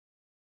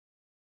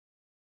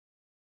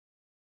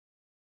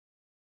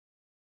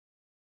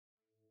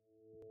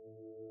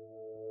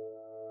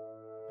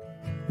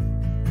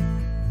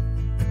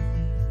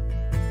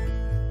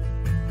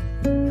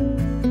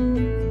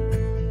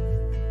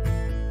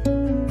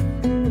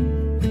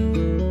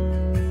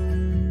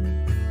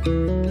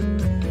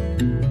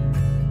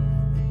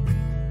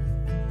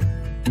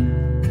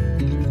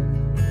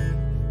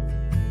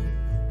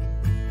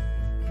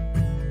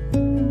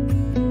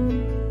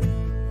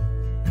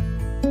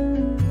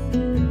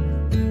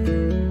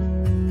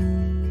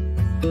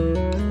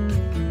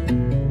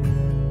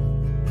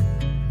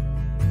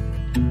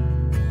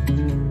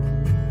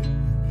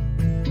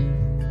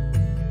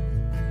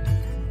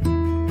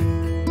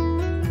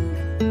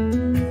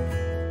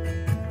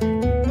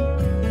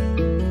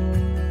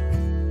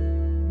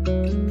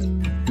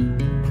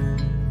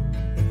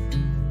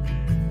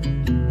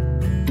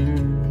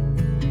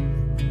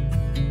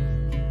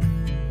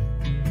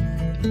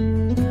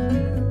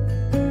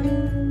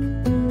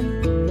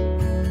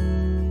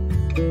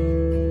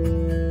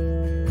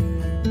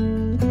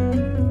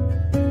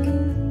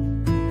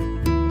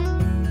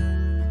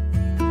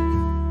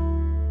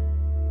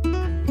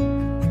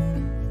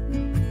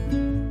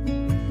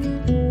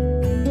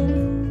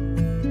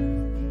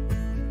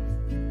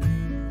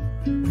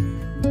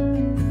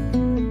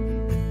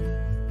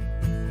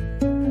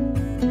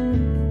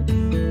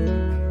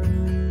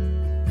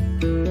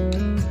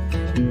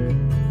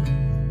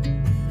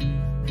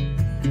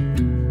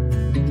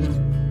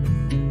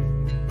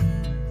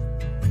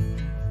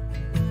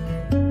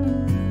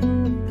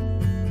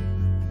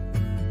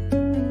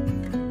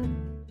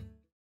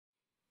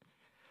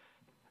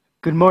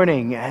Good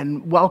morning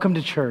and welcome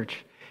to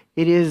church.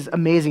 It is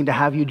amazing to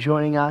have you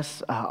joining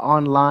us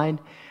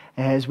online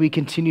as we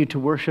continue to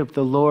worship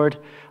the Lord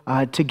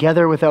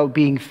together without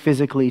being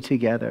physically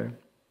together.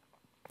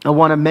 I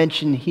want to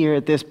mention here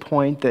at this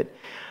point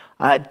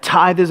that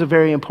tithe is a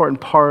very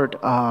important part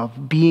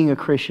of being a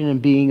Christian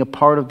and being a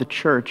part of the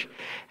church.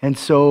 And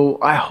so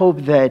I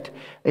hope that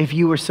if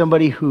you are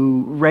somebody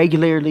who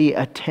regularly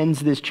attends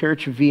this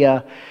church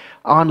via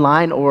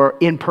online or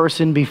in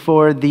person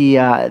before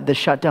the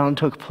shutdown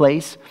took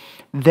place,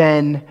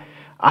 then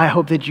I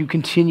hope that you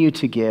continue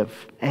to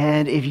give.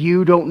 And if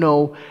you don't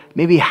know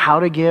maybe how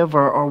to give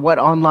or what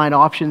online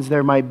options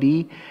there might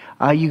be,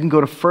 you can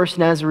go to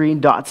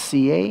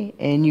firstnazarene.ca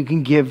and you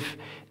can give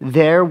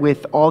there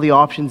with all the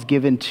options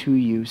given to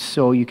you.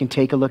 So you can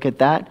take a look at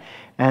that,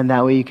 and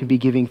that way you can be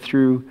giving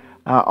through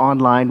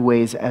online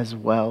ways as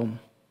well.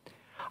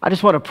 I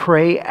just want to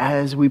pray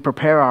as we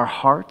prepare our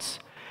hearts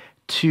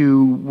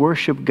to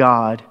worship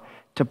God,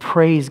 to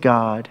praise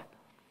God.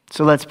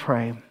 So let's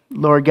pray.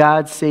 Lord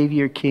God,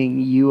 Savior, King,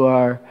 you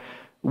are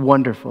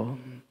wonderful.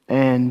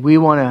 And we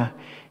want to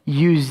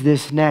use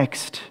this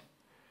next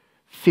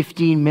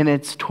 15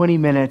 minutes, 20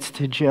 minutes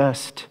to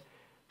just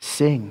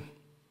sing,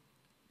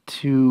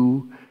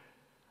 to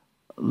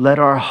let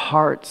our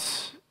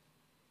hearts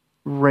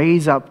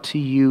raise up to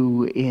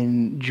you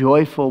in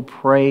joyful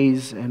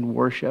praise and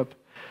worship.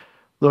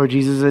 Lord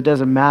Jesus, it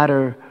doesn't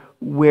matter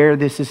where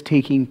this is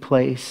taking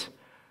place.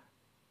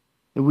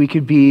 We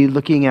could be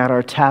looking at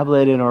our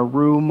tablet in our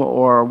room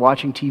or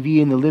watching TV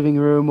in the living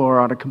room or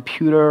on a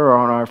computer or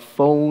on our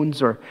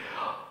phones or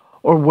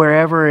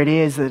wherever it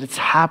is that it's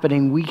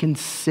happening, we can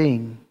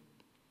sing.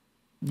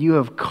 You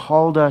have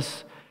called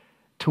us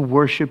to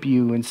worship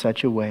you in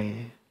such a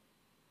way.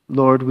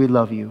 Lord, we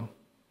love you.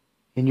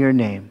 In your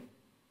name,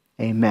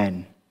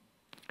 amen.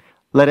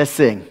 Let us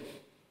sing.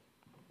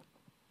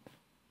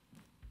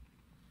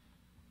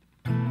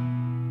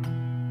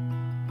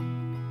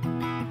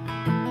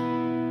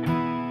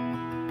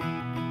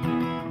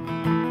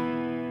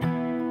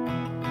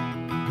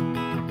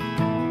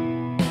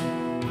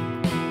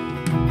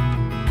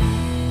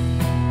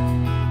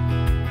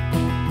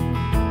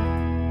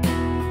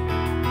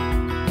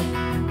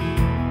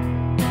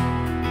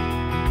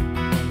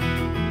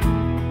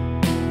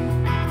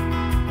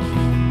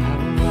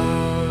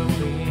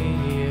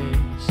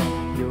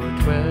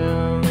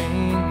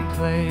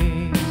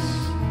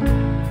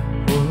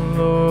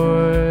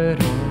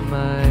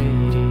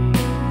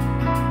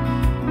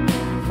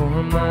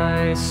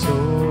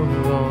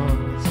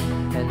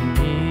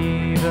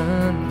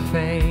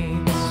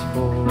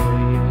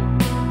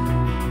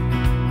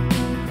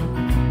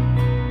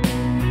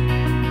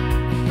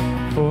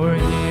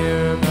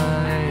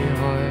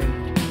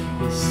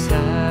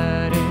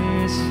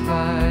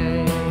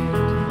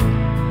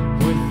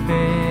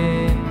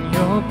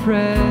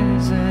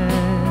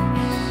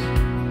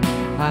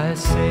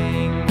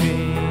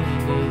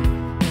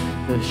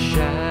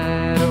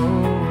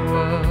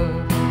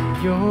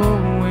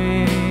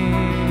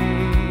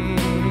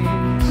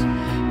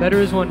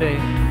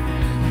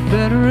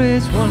 Better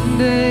is one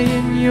day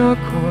in your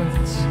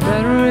courts.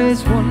 Better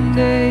is one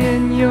day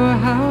in your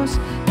house.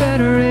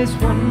 Better is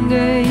one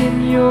day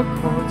in your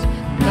courts,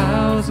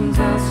 thousands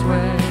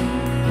elsewhere.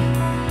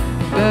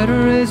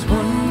 Better is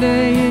one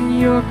day in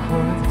your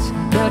courts.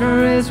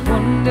 Better is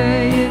one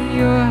day in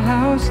your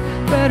house.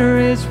 Better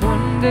is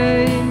one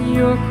day in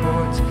your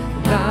courts,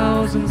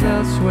 thousands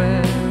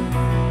elsewhere.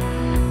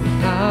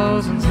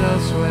 Thousands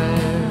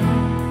elsewhere.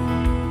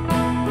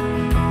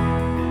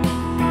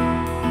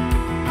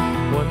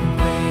 One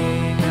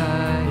thing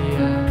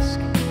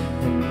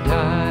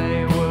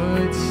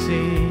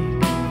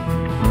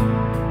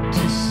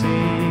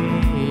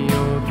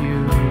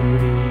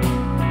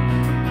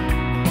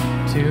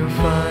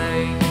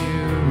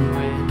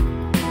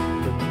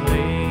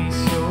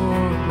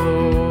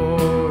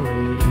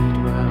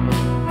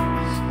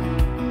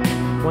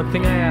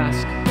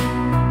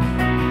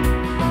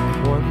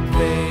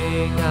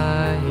I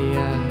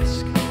ask,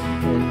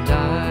 and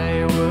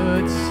I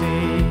would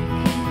seek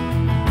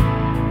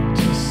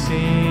to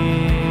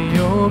see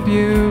your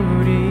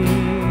beauty,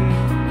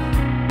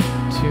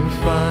 to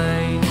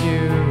find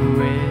you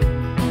in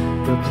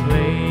the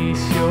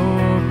place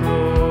your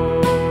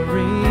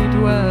glory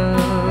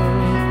dwells.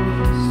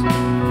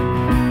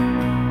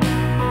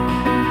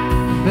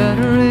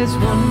 Better is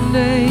one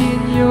day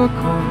in your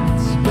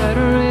courts.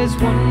 Better is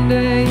one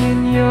day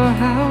in your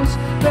house.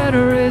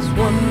 Better is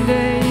one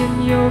day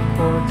in your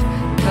courts,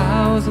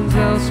 thousands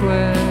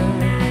elsewhere.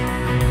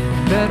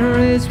 Better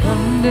is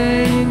one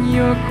day in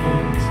your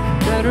courts.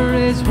 Better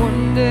is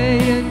one day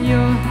in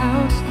your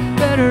house.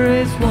 Better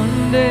is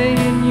one day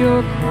in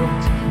your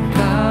courts,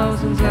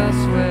 thousands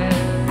elsewhere.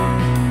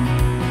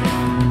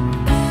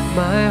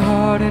 My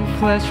heart and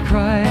flesh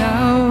cry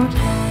out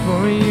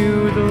for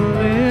you, the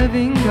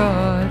living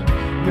God.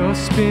 Your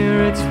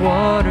Spirit's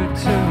water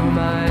to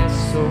my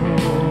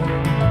soul.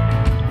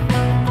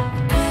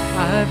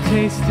 I've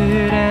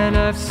tasted and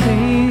I've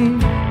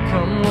seen.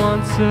 Come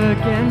once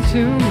again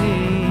to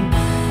me.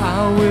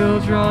 I will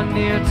draw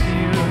near to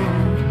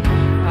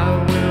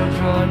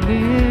draw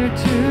near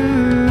to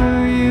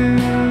you.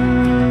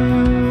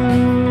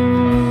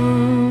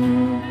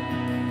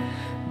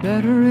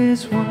 Better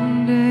is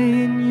one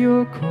day in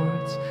your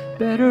courts,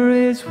 better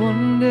is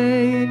one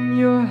day in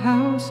your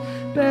house,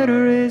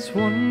 better is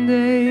one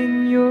day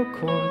in your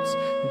courts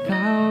than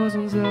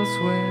thousands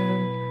elsewhere.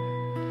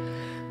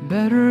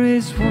 Better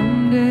is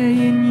one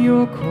day in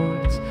your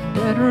courts,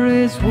 better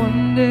is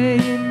one day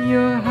in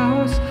your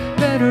house,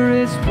 better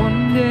is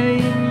one day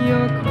in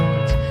your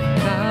courts than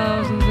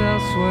thousands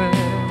elsewhere.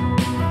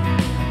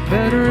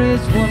 Better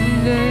is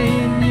one day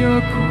in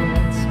your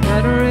courts,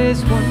 better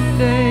is one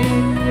day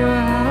in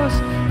your house,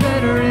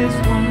 better is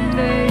one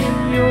day in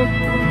your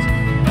courts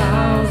than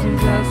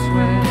thousands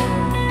elsewhere.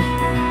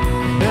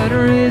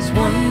 Better is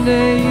one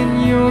day in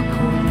your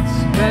courts,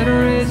 better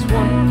is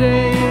one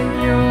day in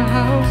your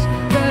house,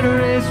 better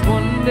is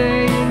one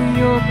day in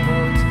your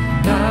courts,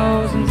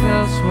 thousands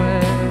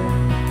elsewhere,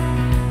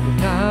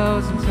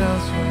 thousands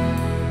elsewhere.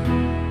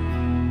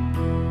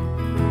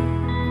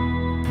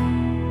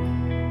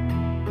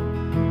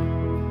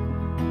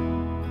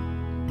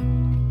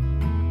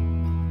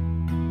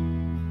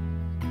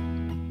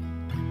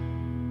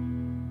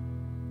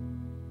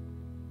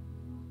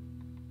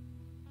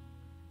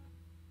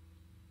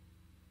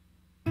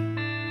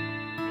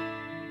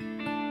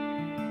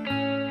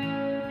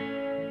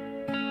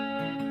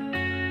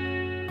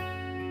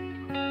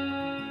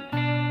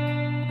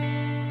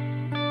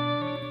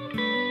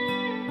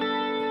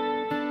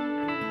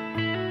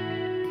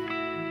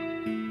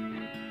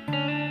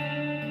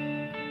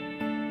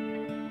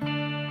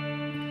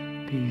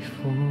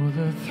 Before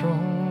the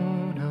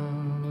throne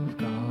of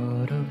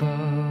God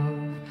above,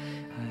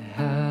 I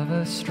have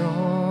a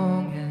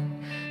strong and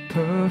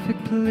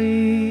perfect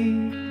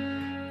plea.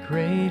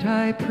 Great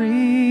High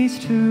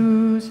Priest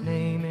whose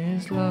name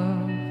is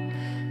love,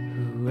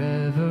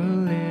 whoever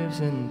lives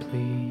and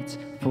pleads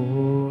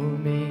for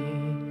me.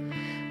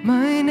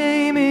 My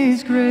name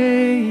is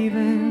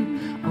graven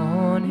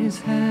on his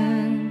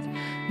hand,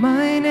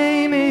 my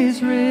name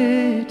is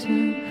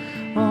written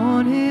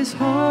on his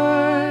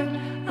heart.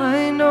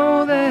 I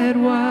know that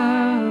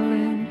while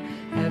in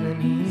heaven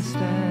he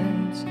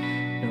stands,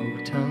 no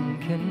tongue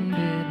can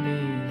bid me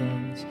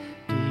thence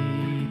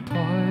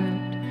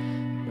depart.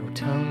 No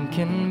tongue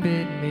can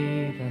bid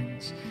me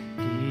thence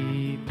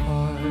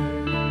depart.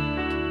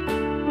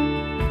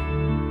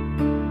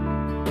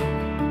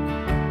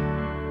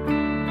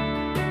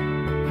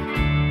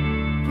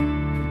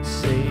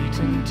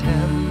 Satan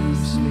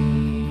tempts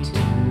me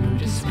to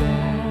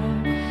despair,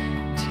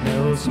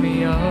 tells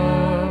me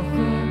of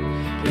the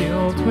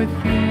guilt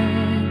within.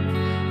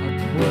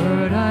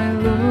 Upward I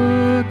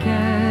look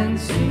and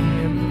see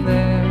him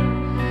there,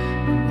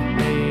 who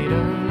made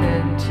an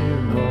end to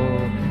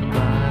all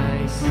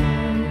my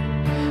sin.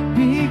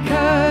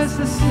 Because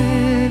the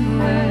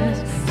sinless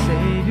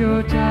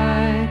Savior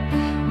died,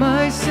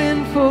 my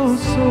sinful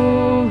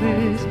soul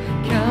is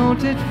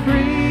counted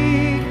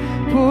free.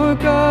 For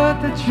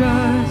God the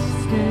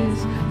just is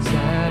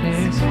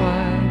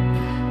satisfied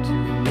to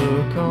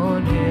look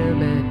on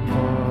him and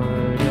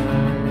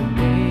pardon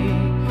me,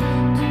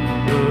 to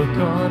look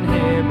on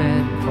him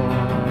and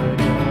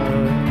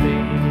pardon me.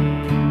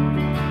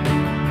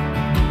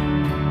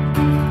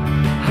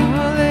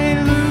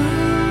 Hallelujah,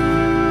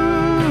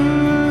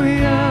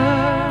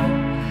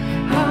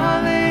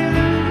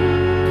 hallelujah,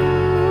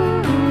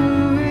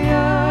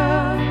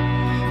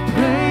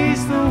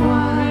 praise the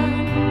one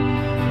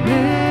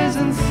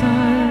risen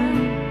Son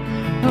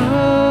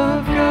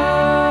of God.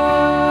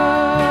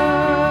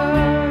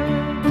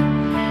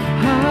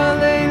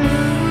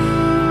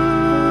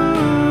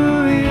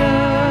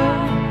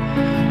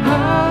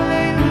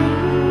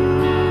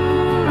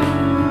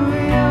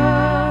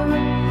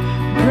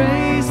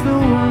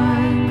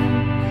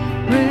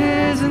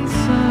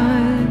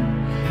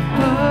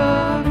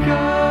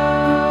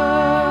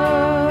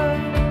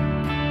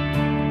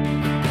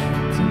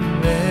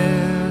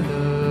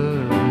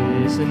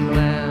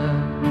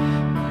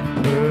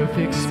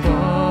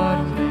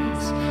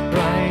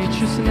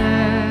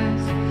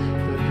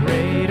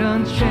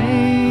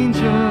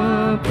 Unchangeable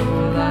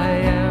I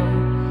am,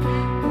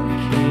 the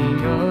King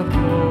of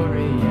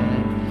glory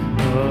and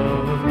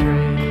of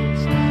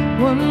grace.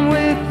 One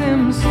with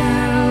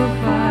himself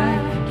I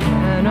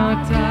cannot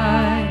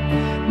die.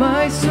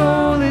 My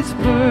soul is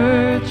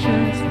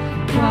purchased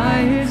by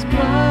his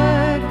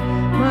blood.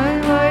 My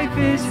life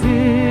is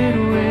hid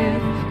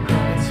with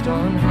Christ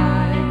on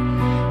high,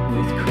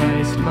 with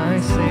Christ my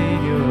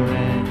Savior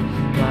and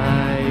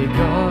my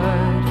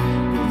God,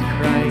 with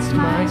Christ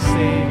my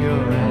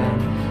Savior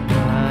and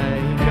my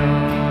God.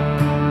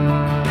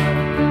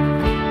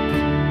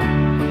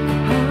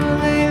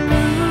 Hallelujah,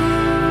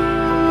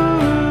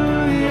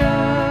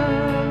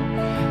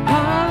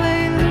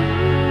 hallelujah,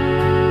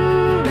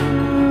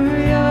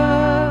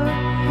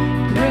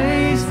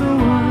 praise the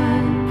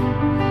one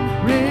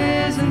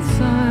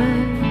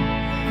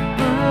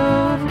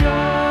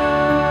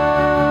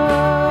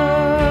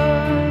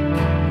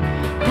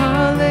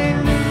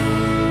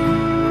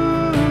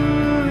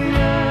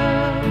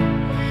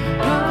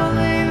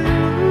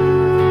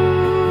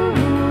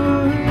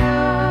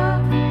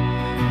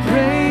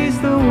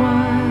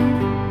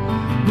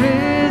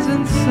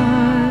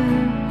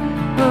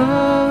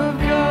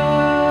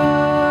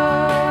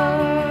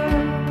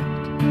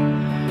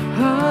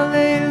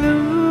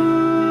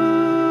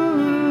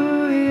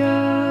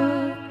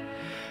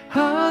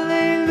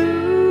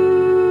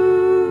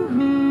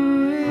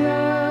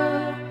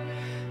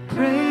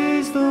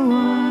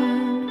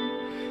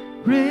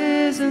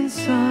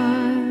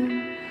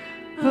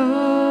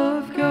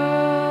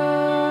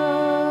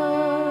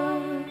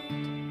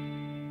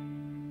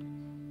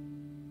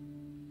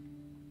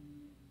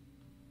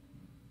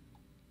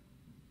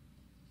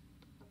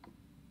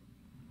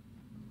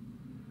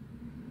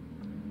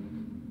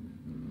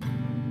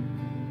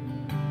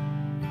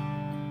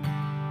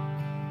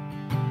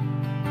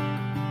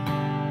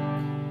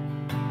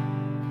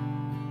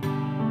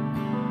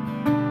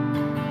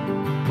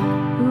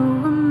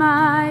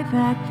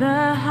that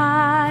the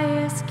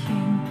highest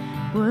King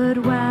would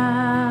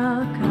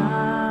welcome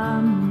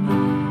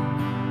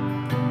me.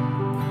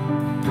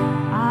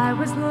 I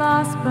was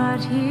lost,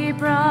 but he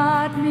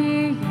brought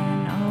me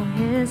in. Oh,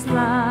 his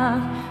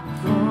love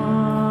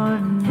for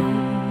me.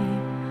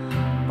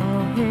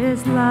 Oh,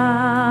 his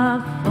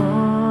love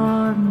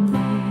for me.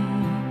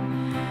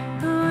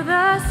 Who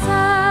the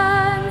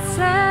Son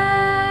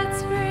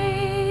sets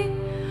free,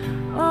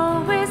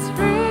 oh, is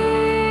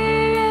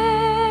free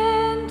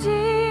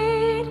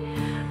indeed.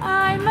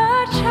 I'm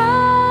a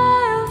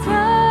child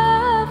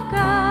of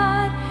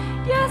God,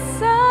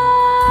 yes I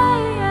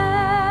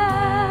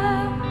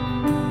am.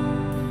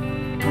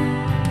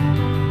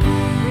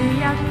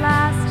 Free at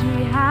last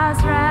he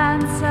has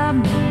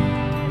ransomed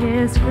me,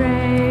 his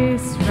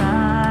grace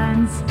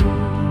runs deep.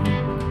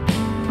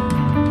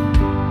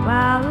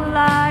 While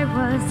I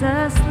was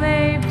a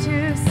slave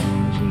to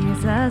sin,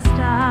 Jesus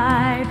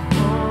died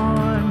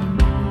for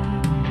me.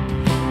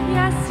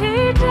 Yes,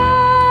 he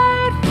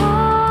died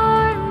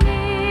for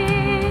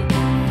me.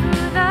 Who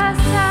the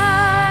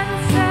Son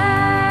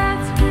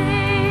sets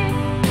free,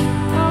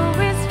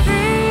 oh, is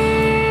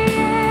free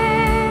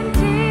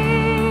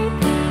indeed.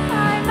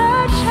 I'm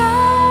a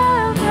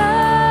child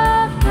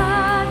of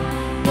God,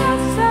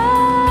 yes I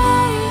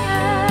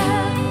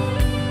am.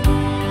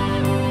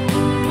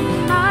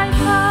 In my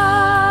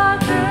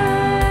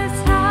Father's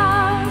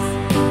house,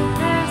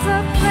 there's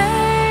a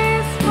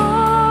place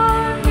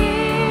for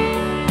me.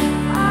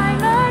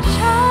 I'm a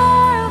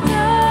child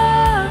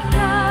of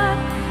God,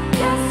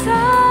 yes I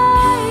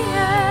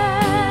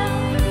am.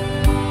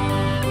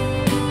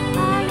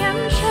 I am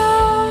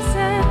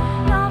chosen,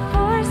 not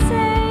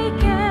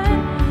forsaken.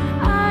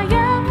 I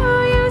am who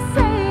you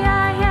say I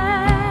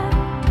am.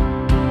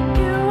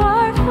 You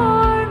are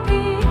for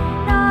me,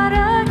 not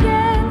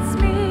against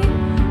me.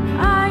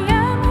 I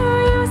am who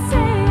you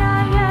say I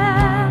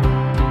am.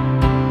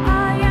 I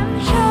am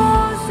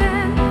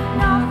chosen,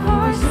 not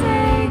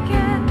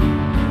forsaken.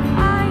 I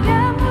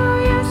am who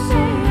you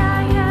say I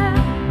am.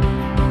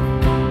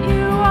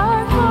 You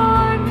are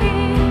for me,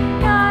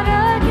 not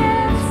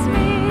against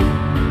me.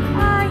 I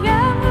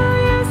am who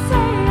you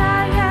say I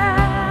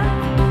am.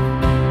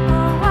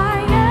 Oh, I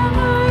am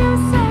who you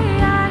say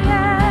I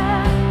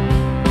am.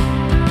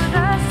 Who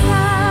the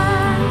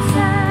Son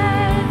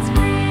sets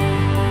free,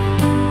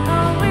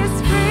 oh, is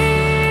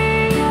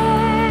free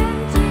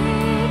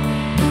indeed.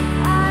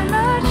 I'm a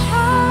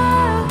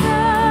child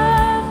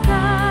of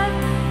God,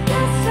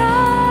 yes I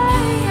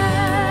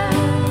am.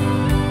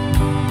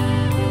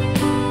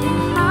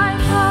 In my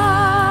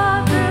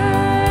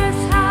Father's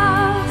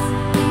house,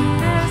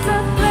 there's a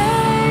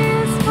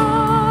place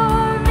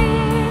for me.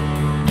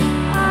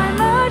 I'm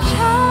a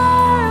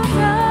child of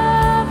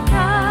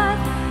God,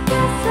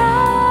 yes I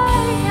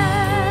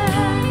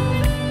am.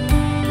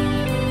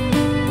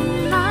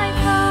 In my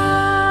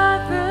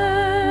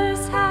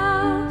Father's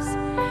house,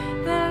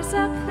 there's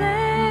a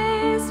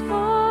place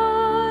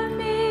for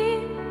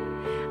me.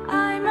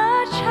 I'm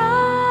a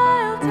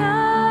child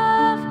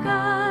of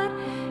God,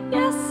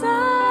 yes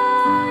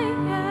I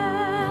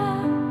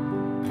am.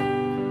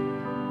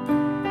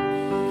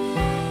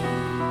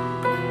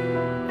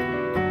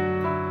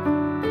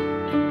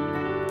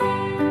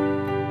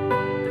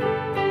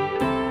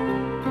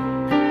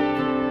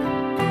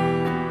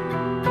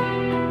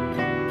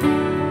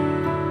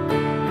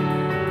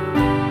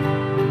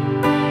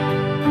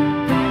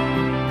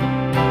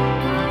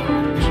 I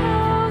am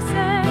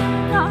chosen,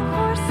 not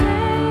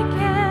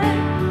forsaken.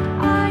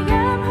 I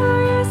am who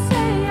you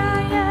say I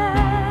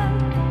am.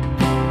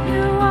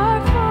 You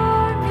are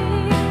for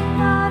me,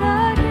 not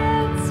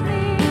against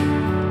me.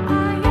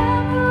 I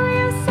am who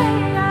you say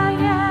I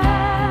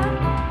am.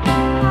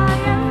 I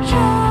am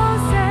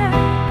chosen,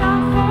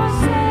 not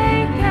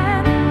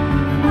forsaken.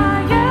 I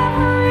am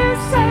who you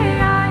say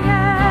I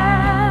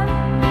am.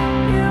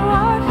 You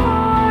are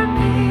for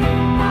me,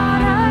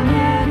 not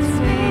against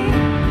me.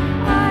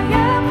 I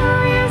am who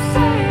you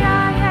say I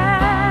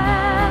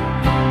am.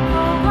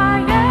 Oh, I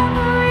am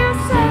who you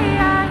say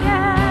I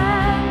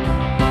am.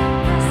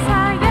 Yes, I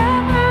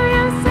am who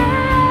you say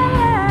I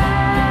am.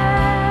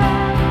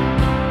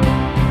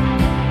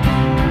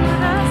 Who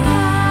the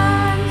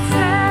Son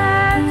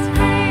sets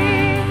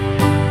free,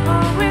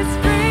 oh, is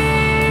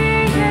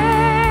free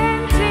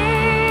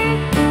indeed.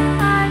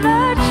 I'm a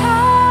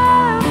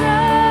child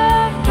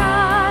of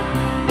God,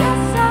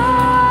 yes I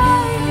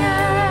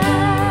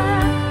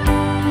am.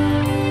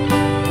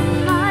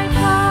 In my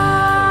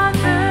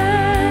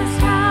Father's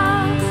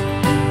house,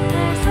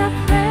 there's a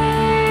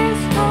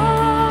place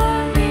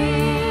for me.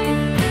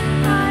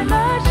 I'm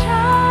a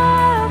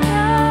child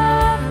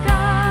of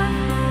God,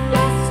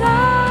 yes I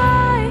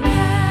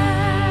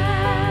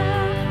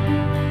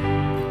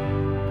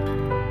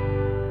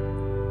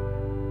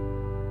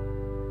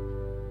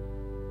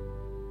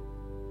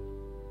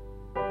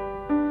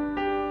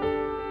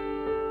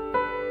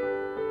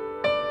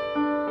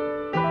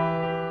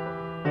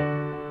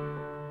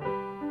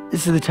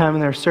This is the time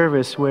in our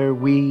service where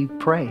we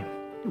pray,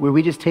 where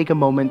we just take a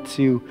moment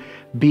to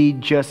be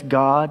just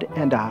God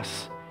and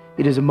us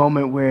It is a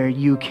moment where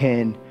you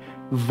can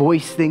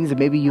voice things that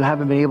maybe you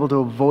haven't been able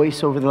to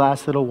voice over the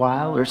last little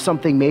while, or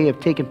something may have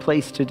taken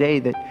place today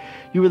that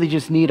you really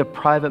just need a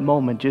private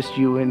moment, just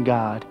you and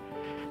God.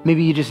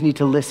 Maybe you just need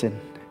to listen.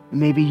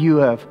 Maybe you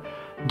have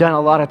done a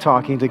lot of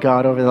talking to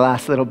God over the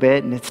last little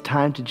bit, and it's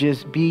time to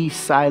just be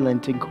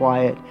silent and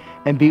quiet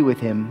and be with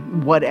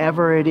Him.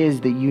 Whatever it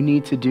is that you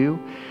need to do,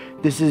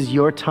 this is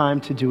your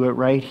time to do it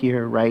right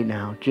here, right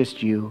now,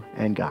 just you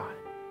and God.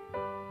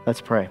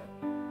 Let's pray.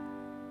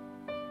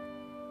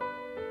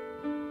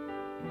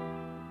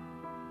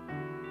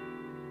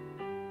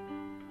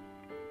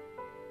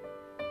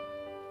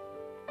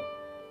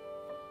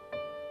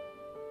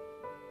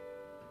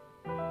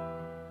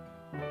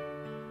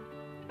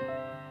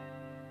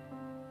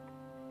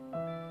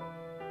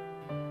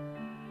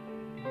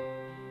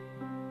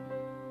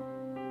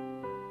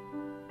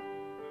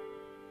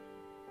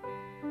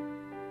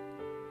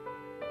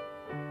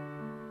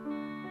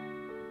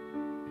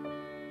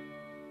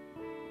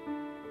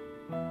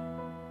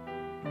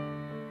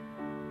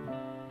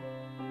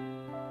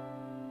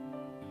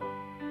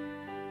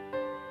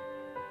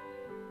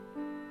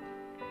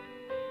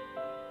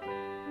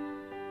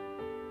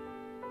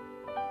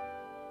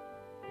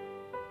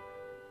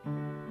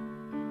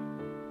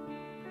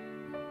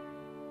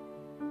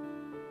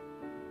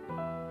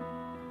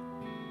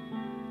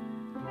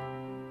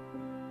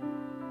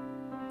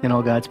 And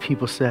all God's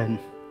people said,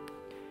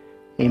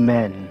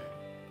 amen.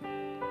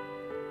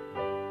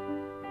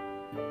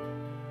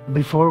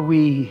 Before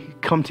we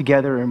come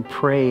together and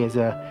pray as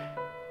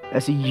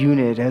a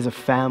unit, as a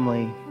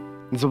family,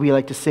 as we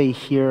like to say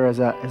here as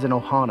an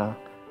ohana,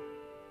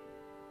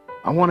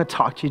 I want to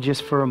talk to you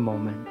just for a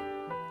moment.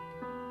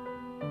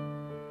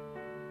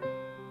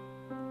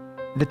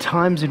 The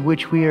times in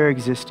which we are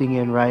existing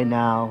in right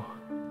now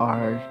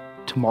are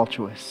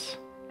tumultuous.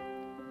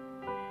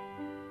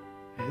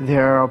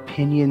 There are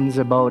opinions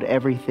about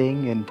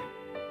everything and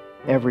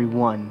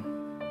everyone.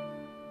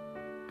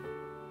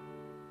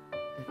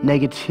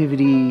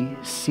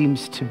 Negativity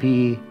seems to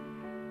be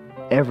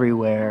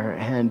everywhere,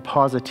 and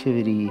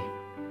positivity,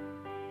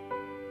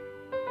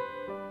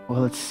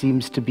 well, it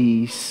seems to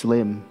be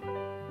slim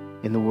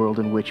in the world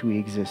in which we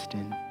exist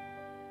in.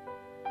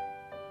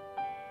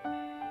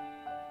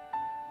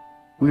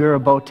 We are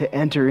about to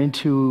enter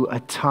into a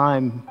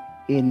time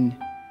in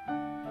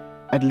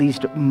at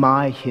least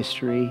my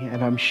history,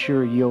 and I'm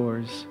sure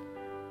yours,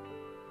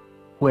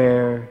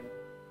 where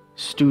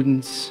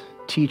students,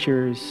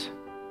 teachers,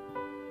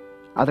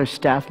 other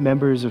staff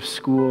members of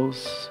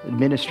schools,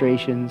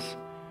 administrations,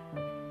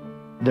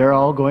 they're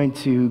all going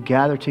to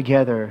gather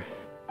together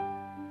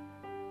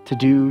to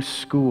do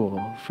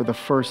school for the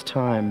first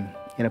time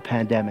in a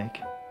pandemic.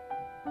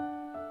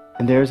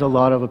 And there's a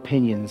lot of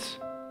opinions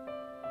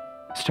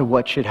as to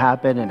what should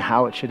happen and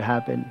how it should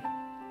happen.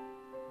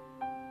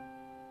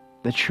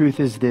 The truth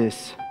is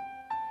this: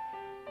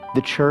 the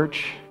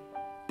church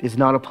is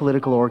not a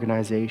political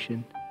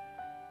organization.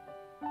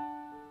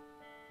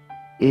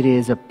 It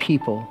is a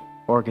people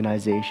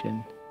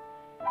organization.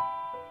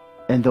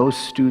 And those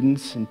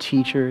students and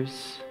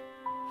teachers,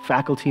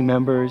 faculty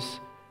members,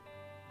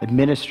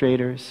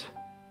 administrators,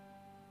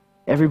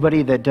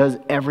 everybody that does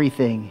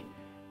everything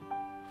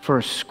for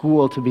a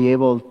school to be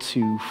able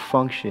to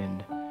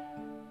function,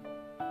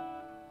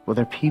 well,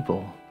 they're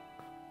people.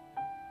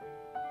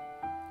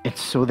 And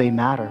so they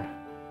matter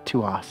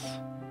to us.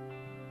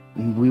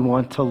 And we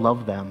want to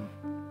love them.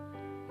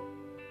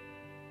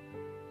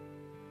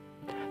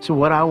 So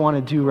what I want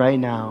to do right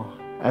now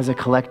as a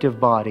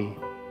collective body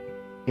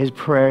is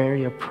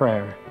pray a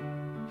prayer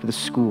for the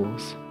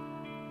schools.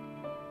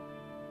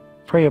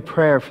 Pray a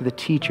prayer for the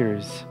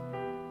teachers,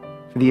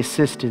 for the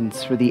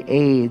assistants, for the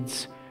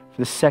aides, for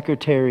the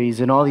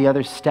secretaries and all the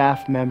other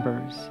staff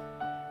members,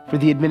 for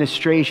the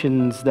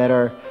administrations that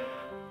are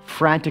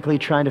frantically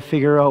trying to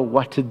figure out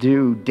what to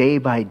do day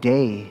by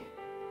day,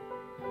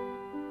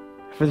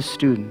 for the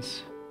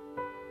students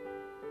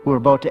who are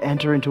about to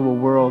enter into a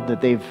world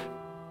that they've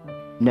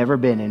never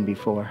been in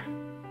before.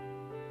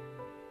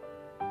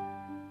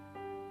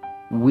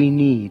 We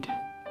need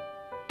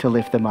to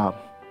lift them up.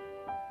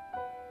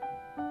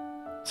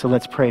 So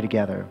let's pray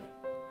together.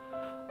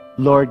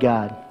 Lord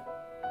God,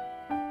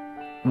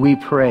 we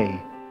pray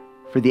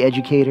for the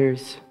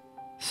educators,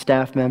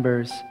 staff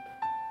members,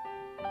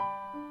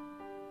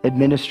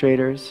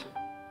 administrators,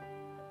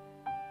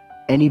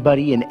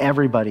 anybody and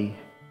everybody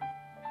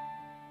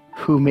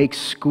who makes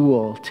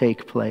school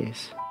take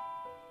place.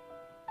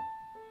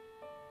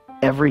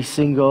 Every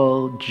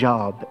single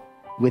job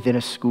within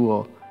a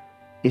school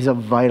is of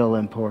vital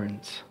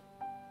importance.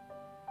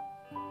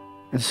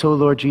 And so,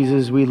 Lord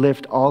Jesus, we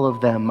lift all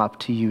of them up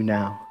to you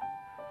now.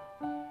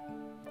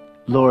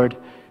 Lord,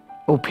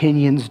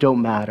 opinions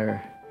don't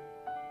matter.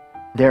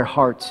 Their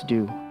hearts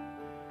do.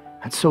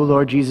 And so,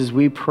 Lord Jesus,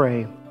 we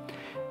pray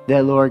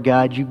that, Lord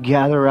God, you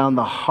gather around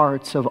the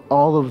hearts of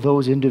all of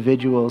those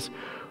individuals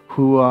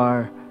who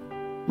are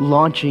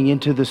launching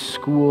into the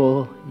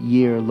school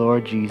year,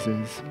 Lord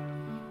Jesus,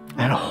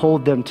 and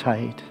hold them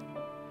tight.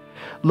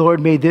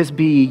 Lord, may this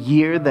be a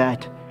year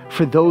that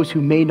for those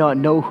who may not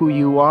know who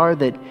you are,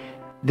 that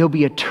there'll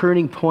be a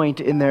turning point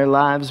in their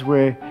lives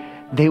where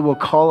they will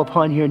call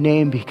upon your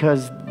name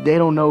because they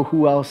don't know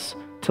who else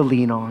to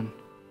lean on.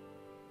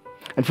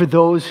 And for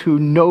those who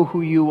know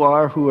who you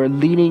are, who are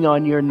leaning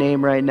on your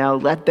name right now,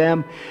 let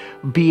them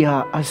be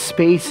a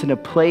space and a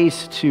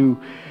place to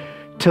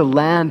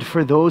land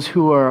for those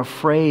who are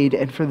afraid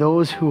and for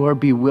those who are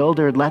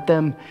bewildered. Let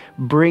them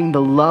bring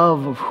the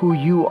love of who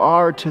you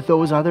are to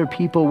those other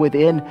people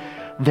within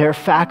their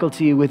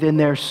faculty, within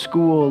their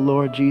school,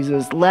 Lord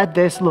Jesus. Let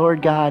this,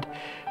 Lord God,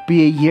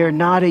 be a year,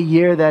 not a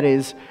year that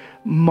is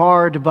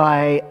marred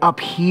by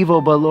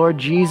upheaval, but Lord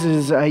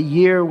Jesus, a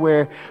year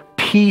where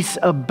peace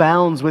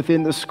abounds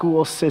within the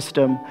school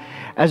system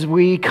as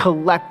we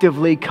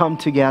collectively come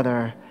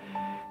together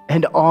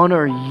and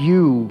honor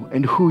you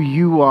and who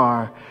you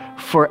are,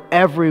 for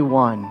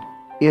everyone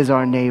is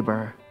our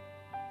neighbor.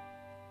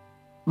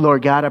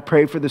 Lord God, I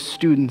pray for the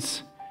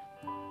students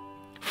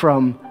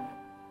from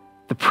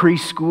the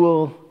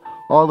preschool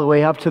all the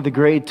way up to the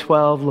grade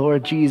 12,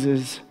 Lord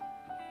Jesus.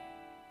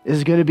 This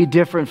is going to be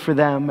different for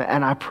them,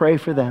 and I pray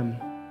for them.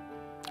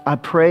 I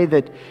pray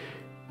that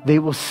they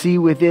will see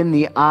within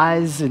the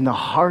eyes and the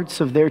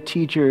hearts of their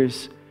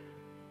teachers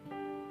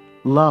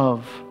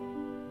love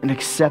and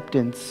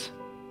acceptance,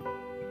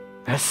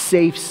 a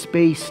safe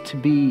space to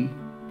be.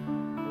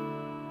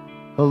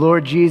 Oh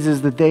Lord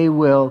Jesus, that they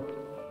will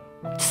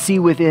see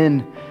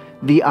within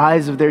the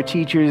eyes of their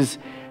teachers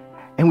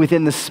and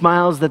within the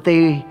smiles that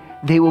they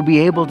will be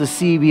able to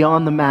see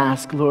beyond the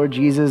mask, Lord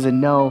Jesus,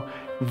 and know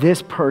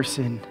this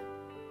person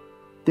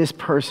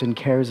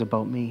cares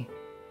about me.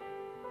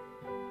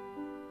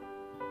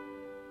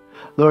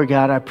 Lord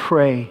God, I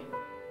pray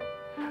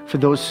for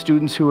those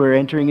students who are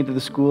entering into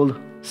the school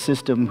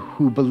system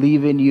who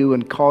believe in you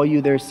and call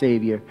you their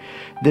Savior,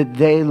 that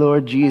they,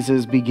 Lord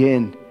Jesus,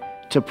 begin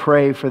to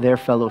pray for their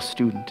fellow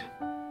student,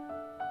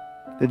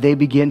 that they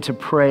begin to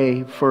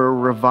pray for a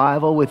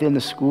revival within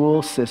the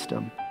school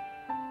system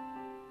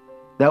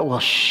that will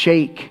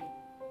shake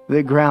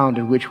the ground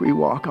in which we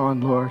walk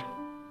on, Lord.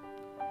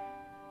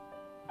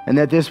 And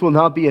that this will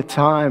not be a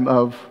time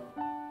of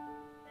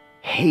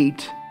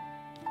hate,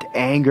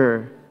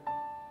 anger,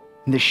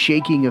 and the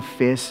shaking of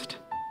fist,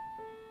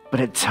 but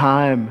a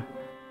time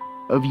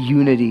of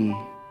unity,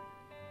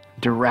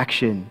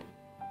 direction,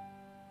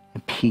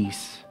 and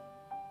peace.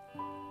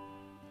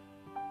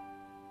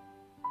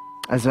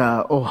 As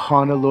a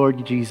Ohana,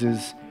 Lord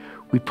Jesus,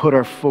 we put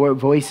our four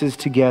voices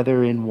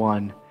together in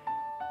one,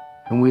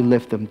 and we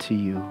lift them to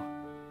you.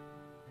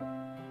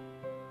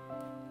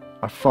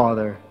 Our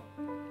Father,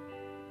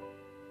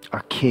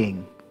 our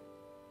King,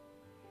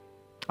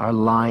 our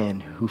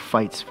Lion who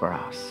fights for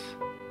us.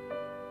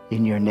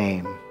 In your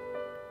name,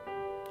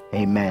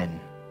 amen.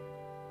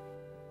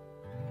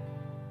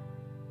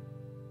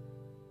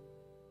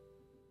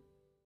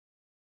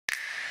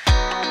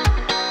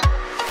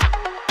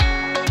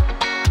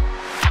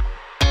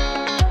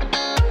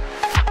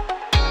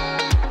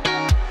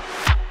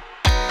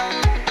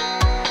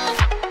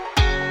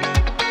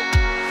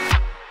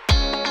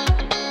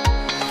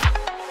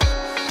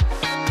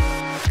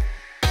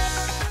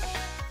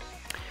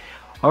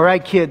 All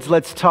right, kids,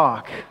 let's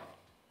talk.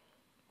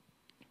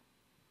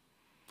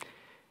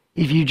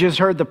 If you just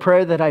heard the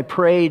prayer that I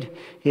prayed,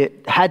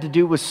 it had to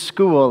do with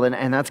school,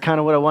 and that's kind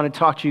of what I want to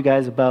talk to you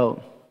guys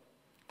about.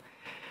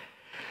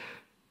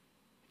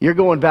 You're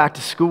going back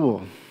to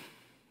school.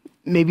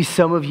 Maybe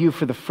some of you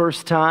for the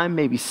first time,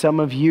 maybe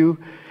some of you,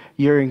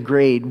 you're in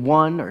grade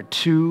 1 or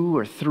 2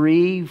 or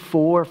 3,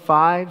 4,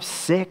 5,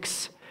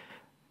 6.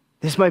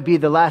 This might be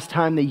the last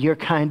time that you're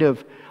kind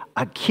of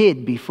a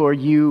kid before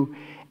you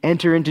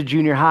enter into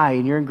junior high,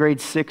 and you're in grade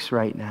 6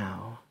 right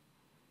now.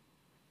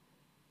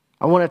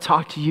 I want to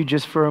talk to you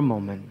just for a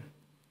moment.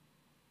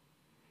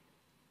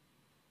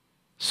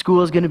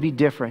 School is going to be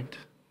different.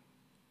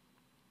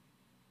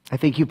 I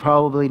think you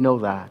probably know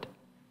that.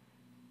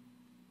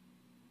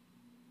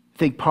 I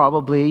think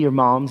probably your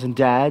moms and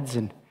dads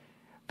and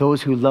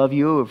those who love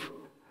you have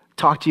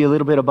talked to you a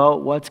little bit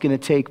about what's going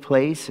to take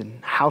place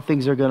and how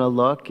things are going to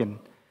look. And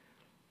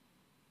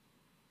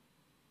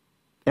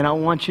I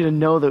want you to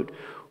know that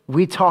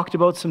we talked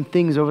about some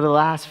things over the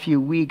last few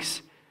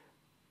weeks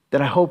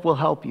that I hope will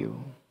help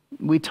you.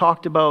 We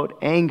talked about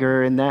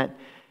anger and that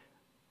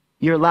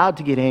you're allowed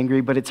to get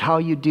angry, but it's how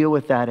you deal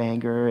with that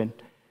anger,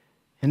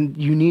 and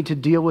you need to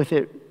deal with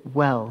it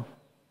well.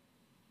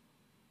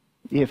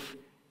 If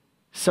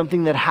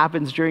something that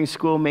happens during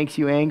school makes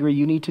you angry,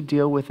 you need to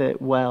deal with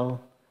it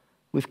well,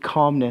 with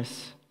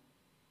calmness,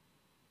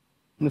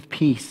 with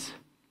peace.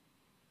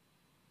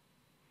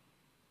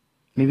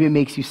 Maybe it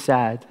makes you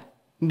sad.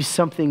 Maybe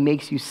something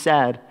makes you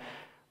sad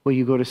when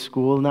you go to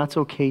school, and that's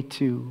okay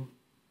too.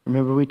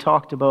 Remember, we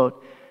talked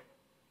about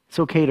it's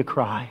okay to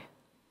cry.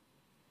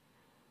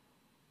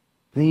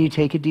 Then you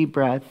take a deep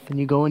breath and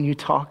you go and you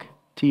talk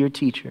to your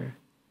teacher.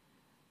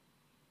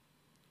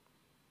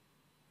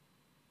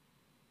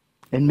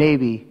 And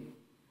maybe,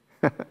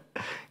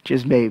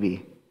 just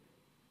maybe,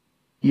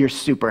 you're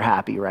super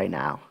happy right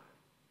now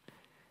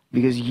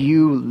because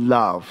you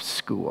love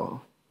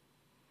school.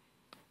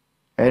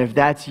 And if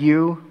that's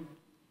you,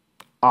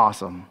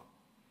 awesome.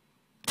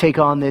 Take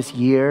on this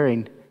year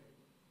and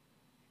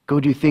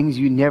go do things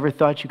you never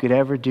thought you could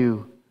ever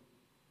do.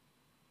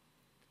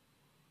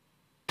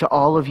 To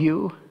all of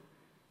you,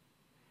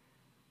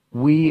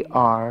 we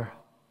are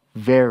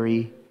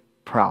very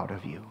proud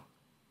of you.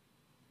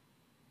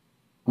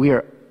 We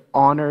are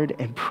honored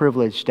and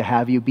privileged to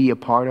have you be a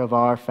part of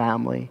our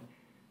family,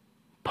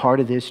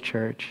 part of this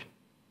church.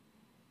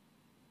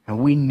 And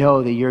we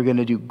know that you're going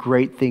to do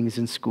great things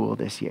in school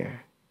this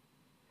year.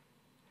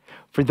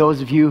 For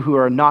those of you who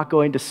are not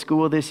going to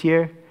school this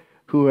year,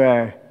 who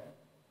are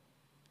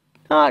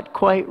not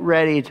quite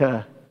ready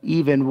to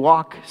even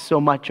walk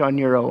so much on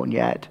your own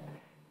yet,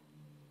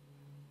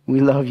 we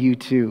love you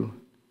too.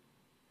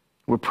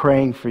 We're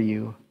praying for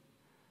you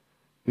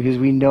because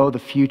we know the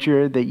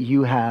future that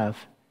you have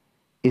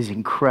is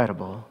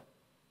incredible.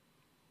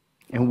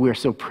 And we're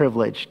so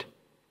privileged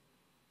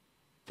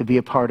to be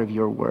a part of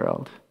your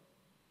world.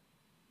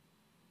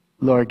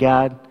 Lord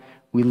God,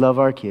 we love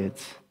our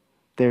kids.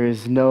 There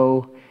is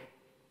no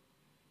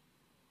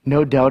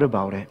doubt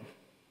about it.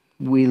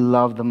 We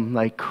love them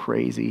like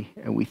crazy,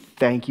 and we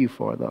thank you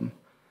for them.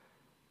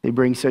 They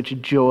bring such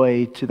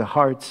joy to the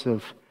hearts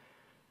of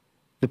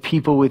the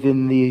people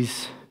within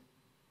these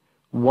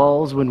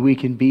walls when we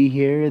can be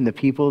here, and the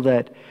people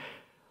that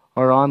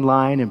are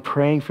online and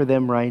praying for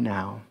them right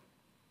now.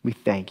 We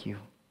thank you.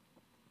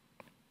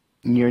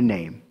 In your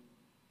name,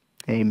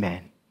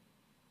 amen.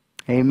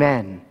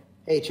 Amen.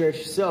 Hey,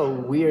 church. So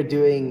we are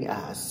doing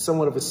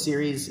somewhat of a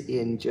series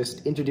in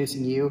just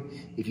introducing you,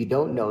 if you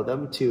don't know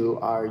them, to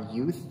our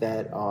youth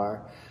that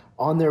are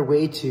on their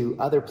way to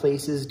other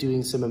places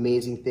doing some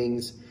amazing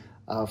things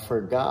for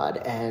God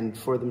and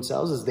for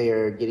themselves as they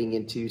are getting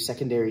into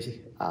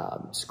secondary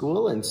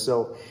school. And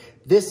so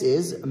this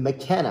is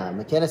McKenna.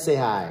 McKenna, say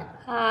hi.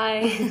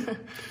 Hi.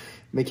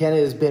 McKenna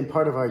has been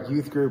part of our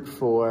youth group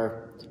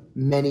for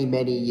many,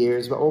 many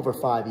years, but over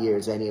 5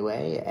 years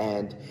anyway.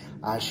 And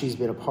she's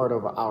been a part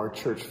of our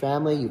church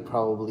family. You've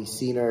probably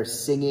seen her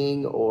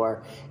singing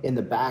or in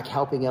the back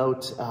helping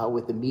out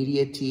with the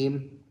media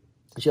team.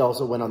 She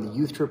also went on the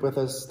youth trip with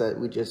us that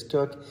we just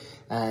took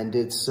and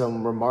did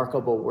some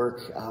remarkable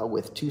work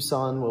with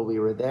Tucson while we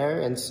were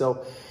there. And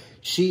so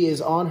she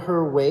is on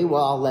her way.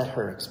 Well, I'll let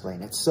her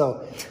explain it.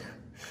 So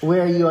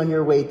where are you on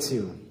your way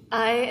to?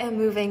 I am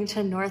moving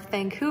to North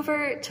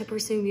Vancouver to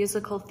pursue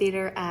musical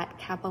theater at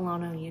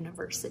Capilano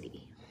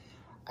University.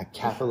 At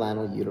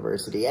Capilano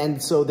University.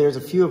 And so there's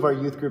a few of our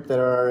youth group that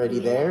are already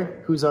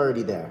there. Who's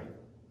already there?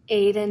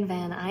 Aiden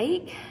Van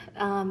Eyck,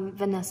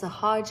 Vanessa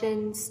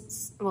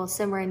Hodgins. Well,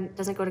 Simran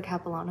doesn't go to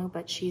Capilano,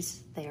 but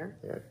she's there.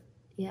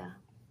 Yeah.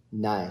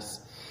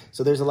 Nice.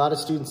 So there's a lot of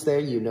students there.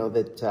 You know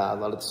that a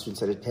lot of the students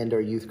that attend our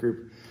youth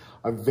group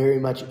are very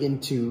much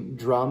into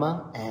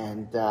drama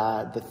and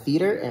the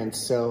theater. And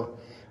so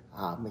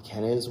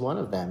McKenna is one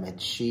of them,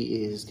 and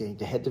she is going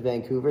to head to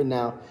Vancouver.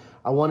 Now,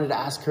 I wanted to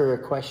ask her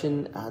a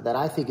question that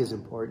I think is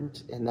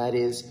important, and that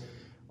is,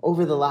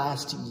 over the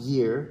last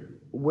year,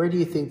 where do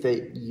you think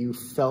that you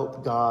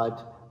felt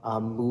God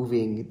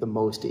moving the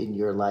most in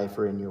your life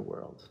or in your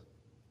world?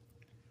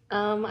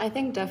 I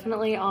think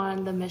definitely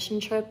on the mission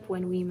trip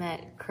when we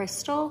met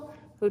Crystal,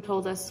 who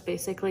told us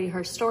basically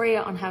her story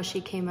on how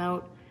she came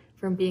out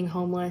from being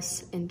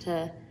homeless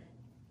into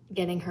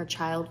getting her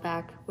child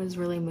back was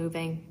really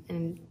moving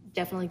and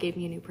definitely gave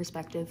me a new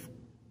perspective.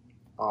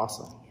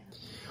 Awesome.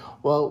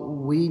 Well,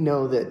 we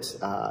know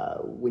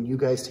that when you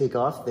guys take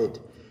off that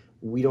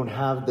we don't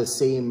have the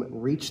same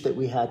reach that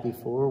we had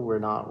before. We're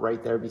not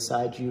right there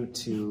beside you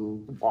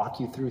to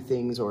walk you through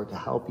things or to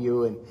help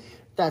you. And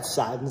that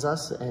saddens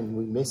us and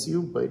we miss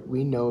you. But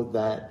we know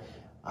that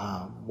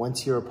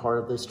once you're a part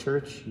of this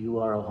church, you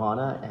are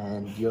Ohana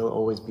and you'll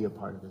always be a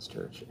part of this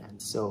church.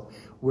 And so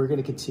we're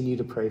going to continue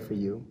to pray for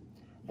you.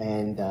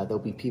 And there'll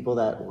be people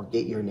that will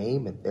get your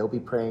name and they'll be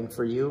praying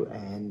for you,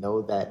 and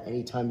know that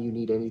anytime you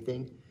need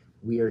anything,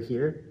 we are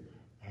here,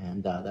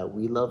 and that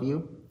we love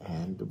you.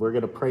 And we're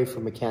going to pray for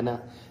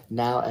McKenna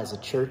now as a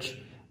church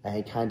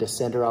and kind of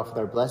send her off with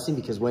our blessing,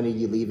 because when are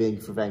you leaving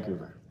for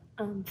Vancouver?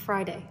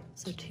 Friday,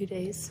 so 2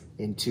 days.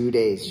 In 2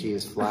 days, she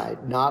is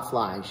not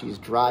flying, she's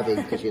driving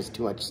because she has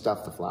too much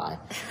stuff to fly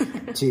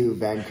to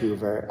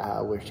Vancouver,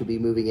 where she'll be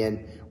moving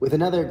in with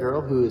another girl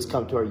who has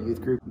come to our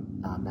youth group,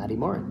 Maddie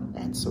Morin.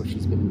 And so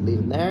she's been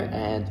leaving there,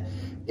 and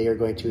they are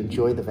going to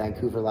enjoy the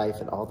Vancouver life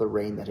and all the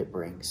rain that it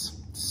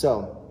brings.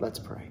 So let's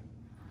pray.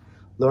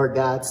 Lord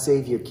God,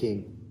 Savior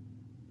King,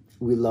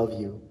 we love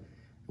you.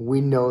 We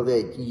know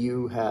that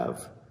you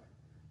have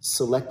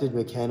selected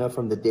McKenna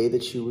from the day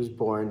that she was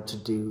born to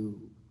do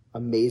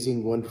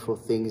amazing, wonderful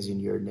things in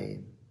your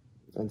name.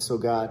 And so,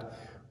 God,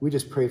 we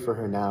just pray for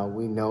her now.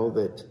 We know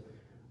that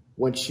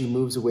once she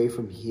moves away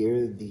from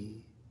here,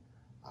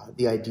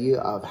 the idea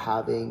of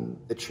having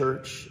the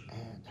church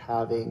and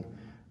having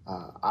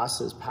us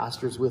as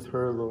pastors with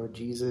her, Lord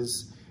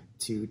Jesus,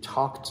 to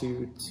talk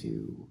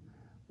to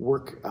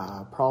work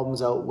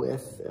problems out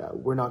with,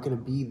 we're not going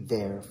to be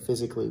there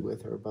physically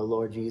with her. But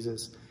Lord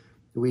Jesus,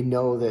 we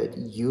know that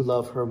you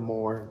love her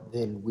more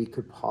than we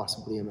could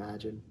possibly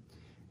imagine.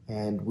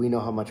 And we know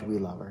how much we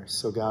love her.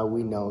 So God,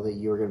 we know that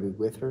you're going to be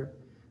with her,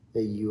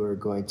 that you are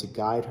going to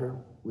guide her.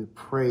 We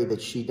pray that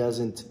she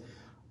doesn't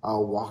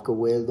walk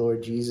away,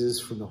 Lord Jesus,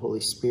 from the Holy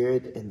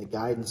Spirit and the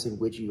guidance in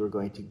which you are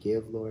going to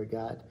give, Lord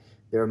God.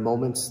 There are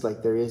moments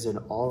like there is in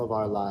all of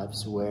our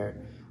lives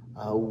where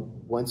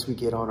once we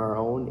get on our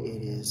own,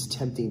 it is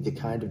tempting to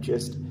kind of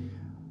just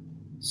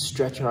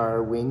stretch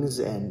our wings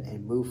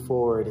and move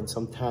forward. And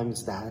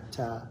sometimes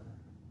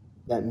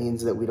that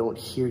means that we don't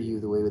hear you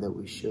the way that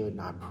we should.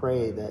 And I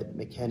pray that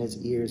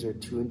McKenna's ears are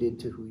tuned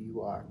into who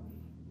you are,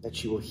 that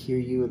she will hear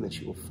you and that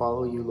she will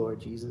follow you, Lord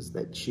Jesus,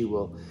 that she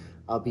will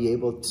be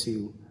able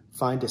to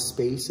find a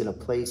space and a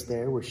place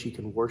there where she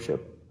can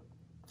worship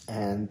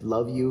and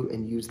love you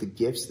and use the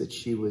gifts that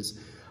she was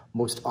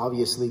most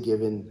obviously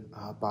given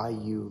by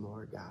you,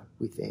 Lord God.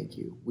 We thank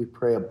you. We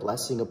pray a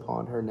blessing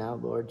upon her now,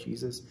 Lord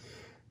Jesus,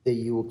 that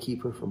you will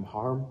keep her from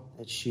harm,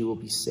 that she will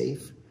be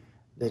safe,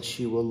 that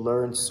she will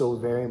learn so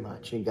very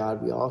much. And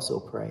God, we also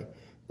pray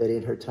that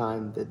in her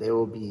time that there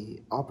will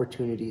be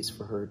opportunities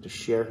for her to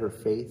share her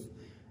faith,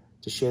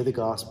 to share the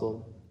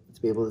gospel,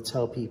 to be able to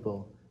tell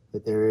people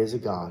that there is a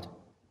God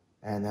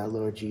and that,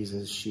 Lord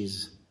Jesus,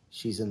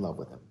 she's in love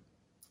with him.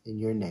 In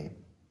your name,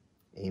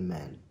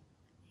 amen.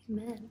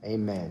 Amen.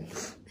 Amen.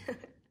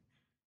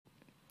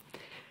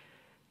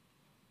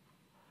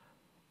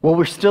 Well,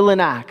 we're still in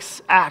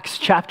Acts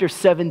chapter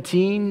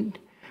 17.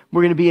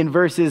 We're going to be in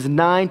verses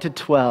 9 to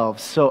 12.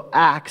 So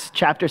Acts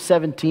chapter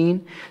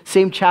 17,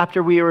 same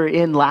chapter we were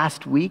in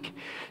last week.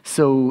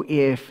 So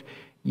if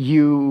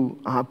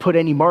you put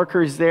any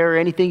markers there or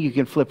anything, you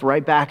can flip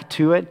right back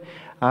to it.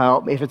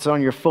 If it's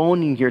on your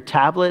phone, your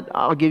tablet,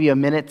 I'll give you a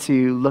minute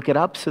to look it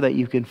up so that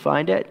you can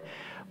find it.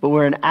 But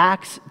we're in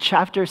Acts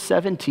chapter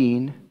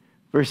 17,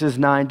 verses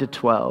 9 to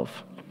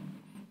 12.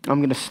 I'm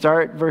going to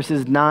start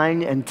verses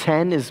 9 and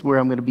 10 is where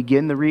I'm going to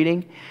begin the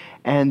reading.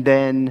 And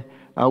then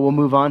we'll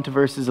move on to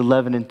verses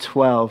 11 and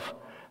 12,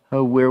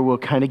 where we'll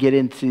kind of get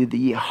into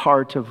the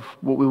heart of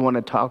what we want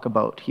to talk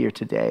about here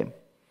today.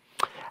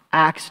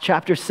 Acts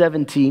chapter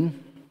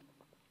 17,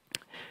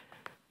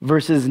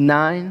 verses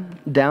 9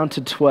 down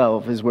to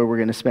 12 is where we're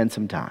going to spend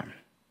some time.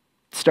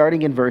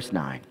 Starting in verse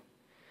 9.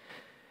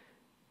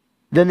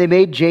 Then they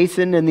made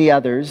Jason and the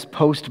others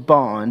post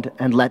bond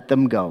and let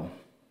them go.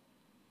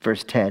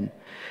 Verse 10.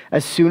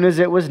 As soon as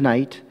it was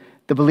night,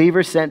 the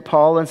believers sent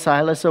Paul and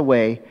Silas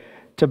away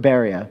to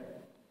Berea.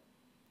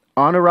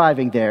 On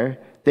arriving there,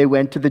 they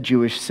went to the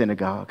Jewish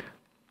synagogue.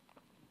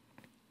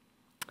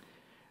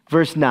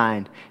 Verse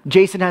 9.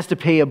 Jason has to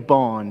pay a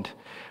bond,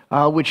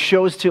 which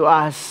shows to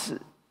us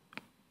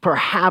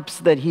perhaps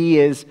that he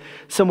is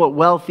somewhat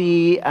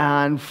wealthy,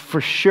 and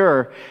for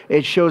sure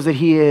it shows that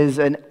he is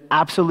an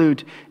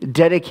absolute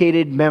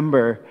dedicated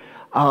member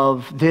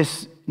of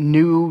this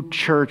new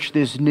church,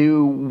 this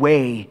new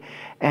way,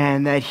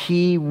 and that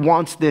he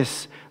wants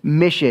this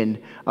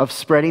mission of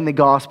spreading the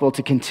gospel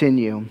to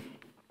continue.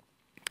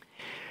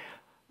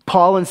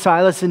 Paul and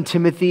Silas and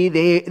Timothy,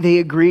 they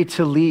agree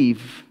to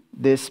leave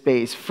this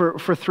space for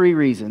three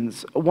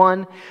reasons.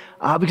 One,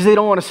 because they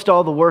don't want to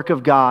stall the work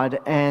of God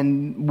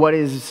and what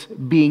is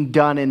being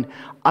done in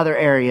other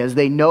areas.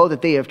 They know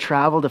that they have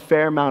traveled a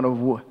fair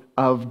amount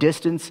of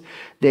distance.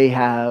 They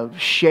have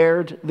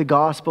shared the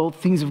gospel.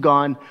 Things have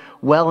gone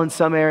well in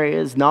some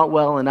areas, not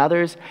well in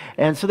others.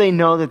 And so they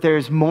know that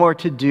there's more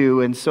to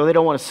do. And so they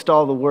don't want to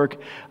stall the work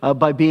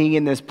by being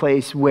in this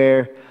place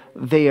where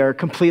they are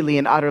completely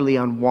and utterly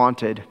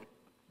unwanted.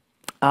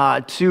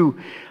 Two,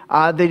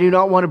 they do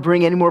not want to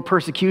bring any more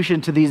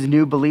persecution to these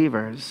new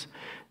believers.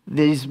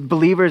 These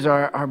believers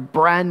are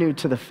brand new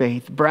to the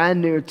faith,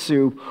 brand new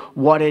to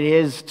what it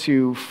is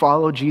to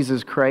follow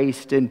Jesus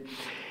Christ. And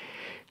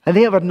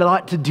they have a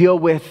lot to deal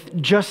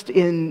with just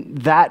in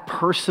that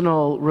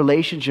personal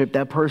relationship,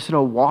 that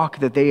personal walk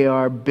that they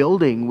are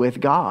building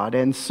with God.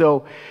 And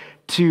so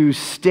to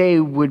stay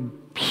would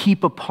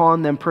heap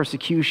upon them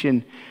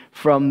persecution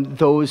from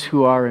those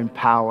who are in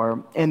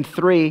power. And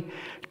three,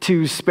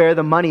 to spare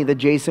the money that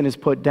Jason has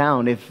put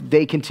down. If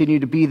they continue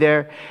to be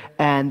there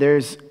and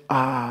there's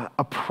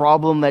a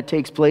problem that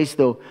takes place,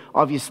 though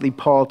obviously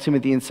Paul,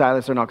 Timothy, and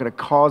Silas are not going to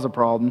cause a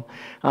problem,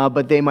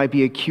 but they might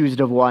be accused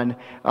of one.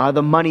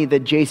 The money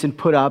that Jason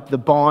put up, the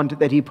bond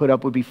that he put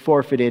up, would be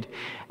forfeited,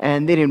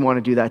 and they didn't want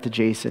to do that to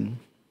Jason.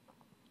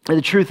 And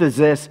the truth is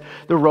this,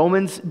 the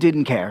Romans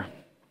didn't care.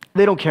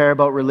 They don't care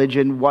about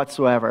religion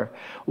whatsoever.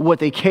 What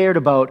they cared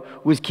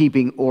about was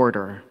keeping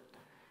order.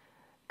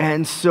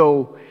 And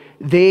so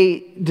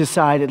they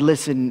decided,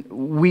 listen,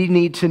 we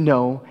need to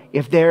know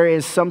if there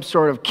is some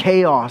sort of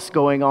chaos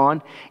going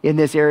on in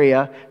this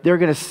area. They're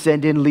going to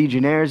send in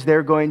legionnaires.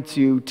 They're going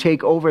to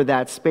take over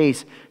that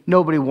space.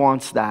 Nobody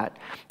wants that.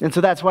 And so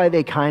that's why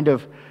they kind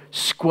of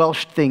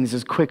squelched things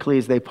as quickly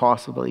as they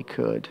possibly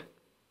could.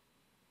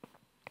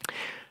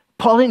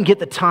 Paul didn't get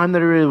the time that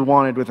he really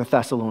wanted with the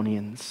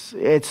Thessalonians.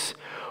 It's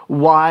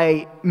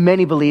why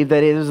many believe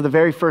that it is the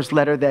very first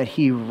letter that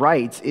he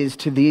writes is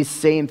to these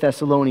same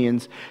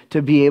Thessalonians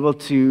to be able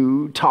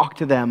to talk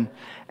to them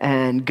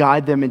and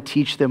guide them and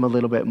teach them a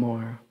little bit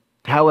more.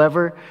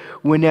 However,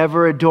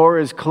 whenever a door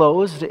is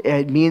closed,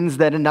 it means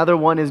that another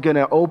one is going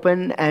to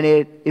open, and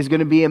it is going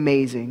to be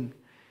amazing.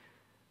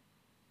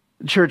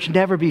 Church,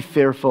 never be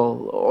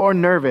fearful or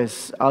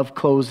nervous of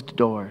closed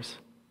doors.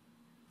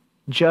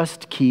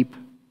 Just keep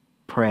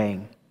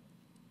praying.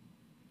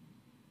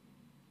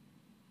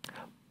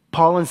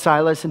 Paul and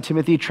Silas and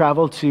Timothy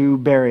traveled to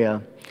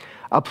Berea,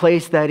 a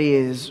place that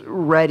is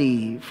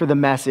ready for the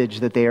message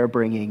that they are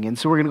bringing. And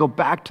so we're going to go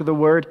back to the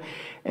Word,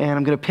 and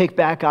I'm going to pick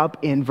back up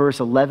in verse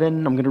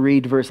 11. I'm going to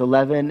read verse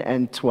 11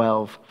 and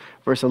 12.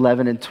 Verse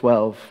 11 and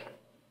 12.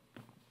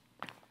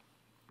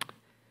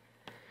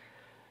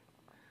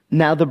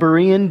 Now the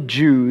Berean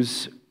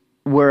Jews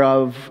were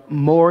of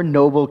more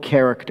noble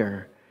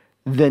character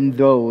than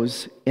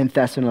those in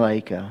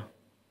Thessalonica,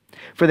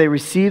 for they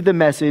received the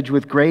message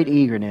with great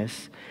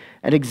eagerness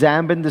and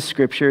examined the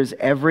Scriptures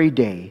every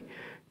day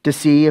to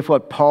see if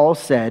what Paul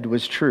said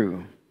was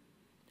true.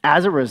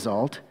 As a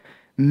result,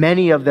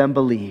 many of them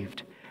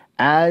believed,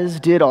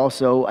 as did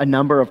also a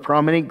number of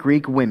prominent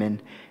Greek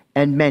women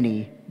and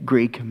many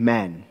Greek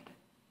men.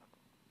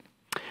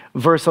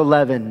 Verse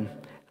 11,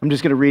 I'm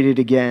just going to read it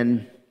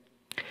again.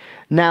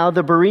 Now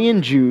the Berean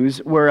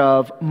Jews were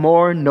of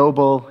more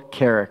noble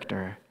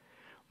character.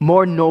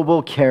 More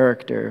noble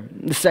character.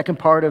 The second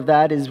part of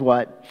that is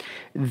what?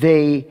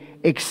 They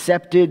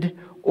accepted,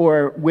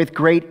 or with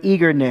great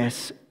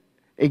eagerness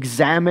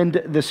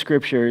examined the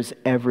Scriptures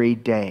every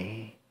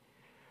day.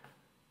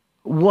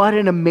 What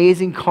an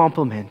amazing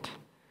compliment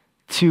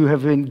to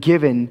have been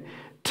given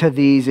to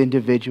these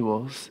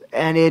individuals,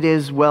 and it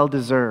is well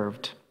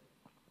deserved.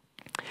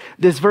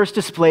 This verse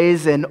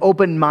displays an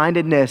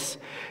open-mindedness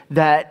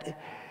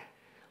that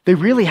they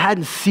really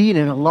hadn't seen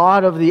in a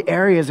lot of the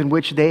areas in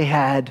which they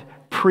had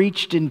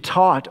preached and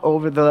taught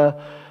over the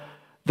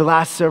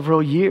last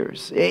several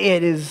years.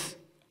 It is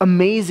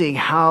amazing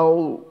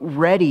how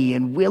ready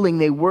and willing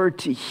they were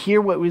to hear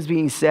what was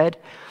being said.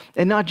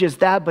 And not just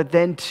that, but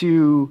then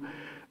to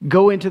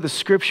go into the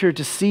Scripture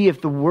to see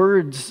if the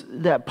words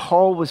that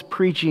Paul was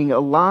preaching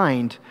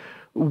aligned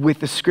with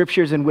the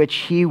Scriptures in which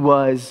he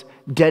was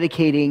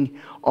dedicating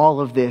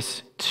all of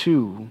this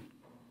to.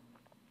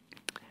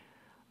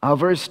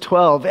 Verse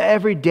 12,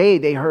 every day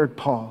they heard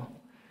Paul,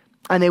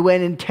 and they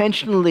went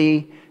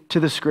intentionally to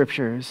the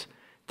Scriptures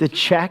to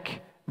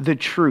check the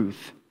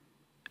truth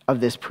of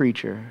this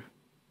preacher.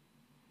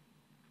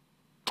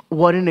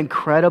 What an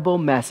incredible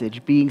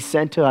message being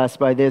sent to us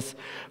by this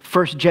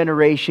first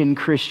generation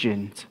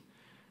Christians.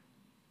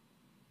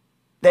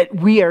 That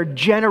we are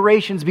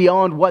generations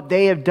beyond what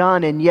they have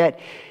done, and yet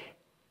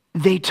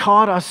they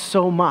taught us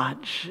so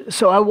much.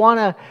 So I want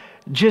to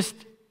just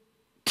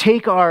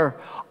take our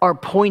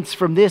points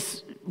from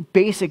this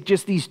basic,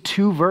 just these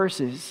two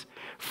verses.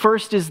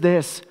 First is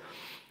this,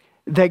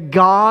 that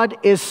God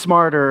is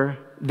smarter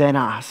than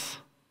us.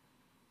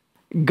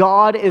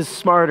 God is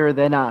smarter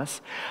than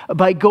us.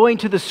 By going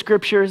to the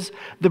Scriptures,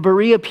 the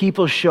Berea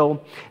people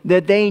show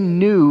that they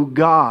knew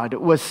God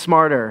was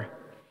smarter.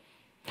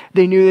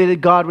 They knew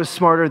that God was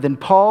smarter than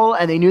Paul,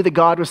 and they knew that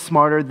God was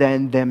smarter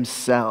than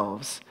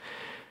themselves.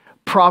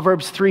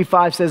 Proverbs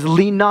 3:5 says,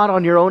 lean not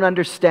on your own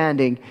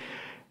understanding.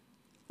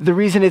 The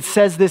reason it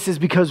says this is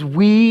because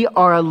we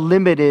are a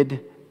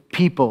limited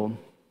people.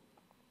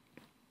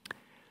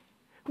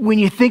 When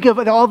you think of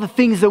all the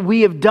things that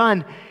we have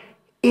done,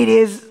 it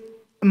is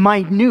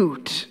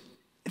minute.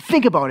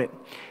 Think about it.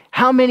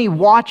 How many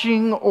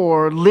watching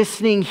or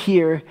listening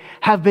here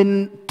have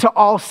been to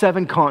all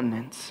 7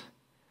 continents?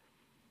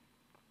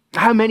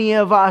 How many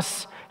of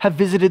us have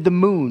visited the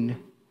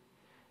moon?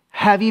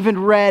 Have even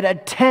read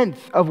 1/10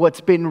 of what's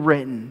been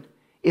written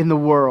in the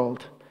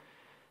world?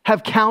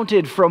 Have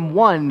counted from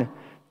 1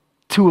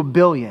 to 1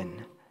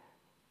 billion?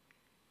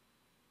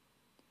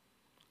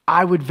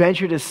 I would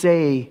venture to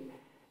say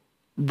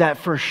that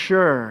for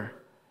sure,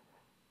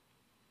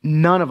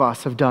 none of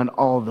us have done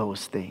all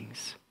those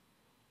things.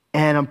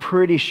 And I'm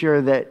pretty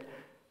sure that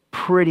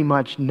pretty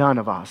much none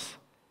of us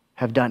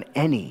have done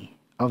any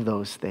of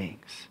those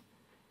things.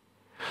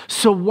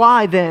 So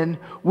why then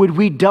would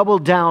we double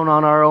down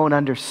on our own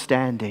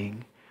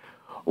understanding?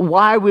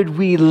 Why would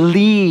we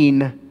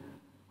lean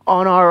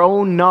on our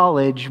own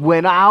knowledge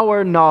when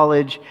our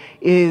knowledge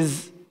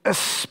is a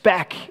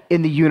speck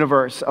in the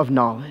universe of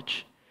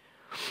knowledge?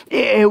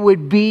 It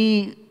would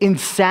be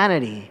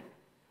insanity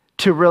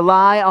to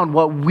rely on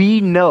what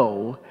we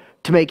know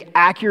to make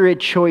accurate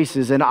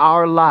choices in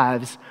our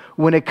lives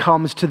when it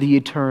comes to the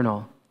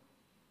eternal.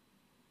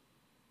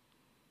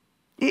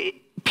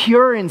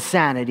 Pure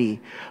insanity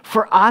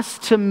for us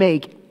to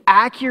make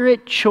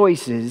accurate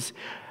choices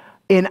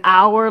in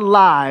our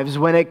lives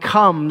when it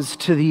comes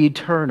to the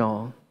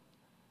eternal.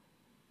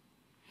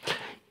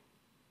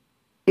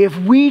 If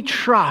we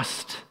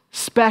trust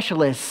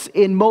specialists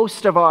in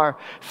most of our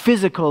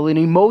physical and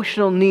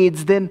emotional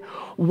needs, then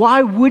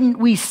why wouldn't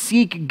we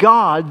seek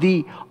God,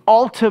 the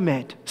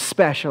ultimate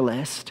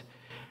specialist,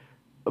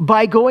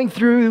 by going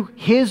through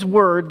His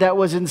Word that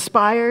was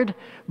inspired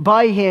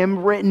by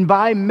Him, written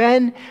by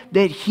men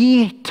that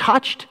He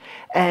touched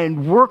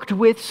and worked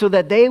with so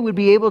that they would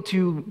be able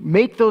to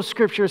make those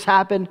scriptures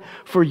happen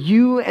for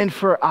you and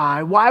for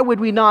I. Why would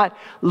we not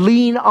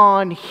lean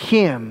on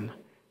him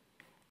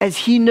as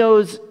he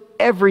knows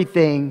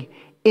everything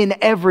in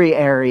every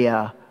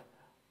area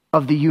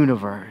of the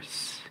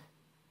universe?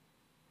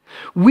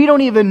 We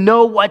don't even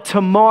know what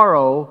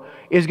tomorrow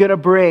is going to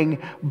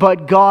bring,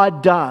 but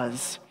God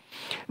does.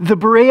 The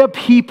Berea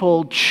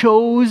people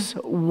chose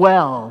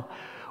well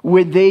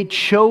when they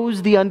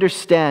chose the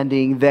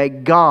understanding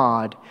that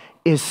God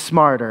is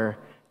smarter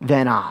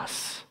than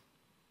us.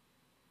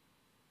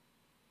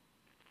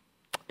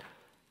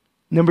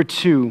 Number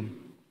 2,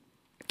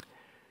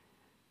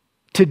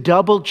 to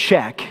double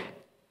check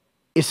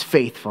is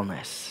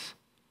faithfulness.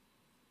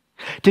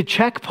 To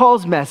check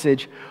Paul's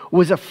message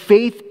was a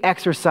faith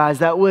exercise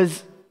that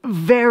was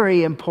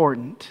very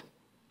important.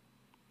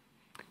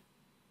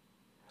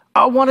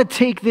 I want to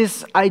take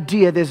this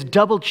idea, this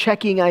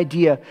double-checking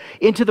idea,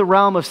 into the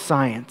realm of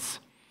science.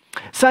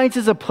 Science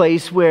is a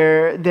place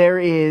where there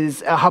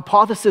is a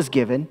hypothesis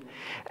given,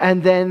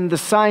 and then the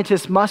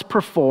scientist must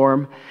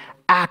perform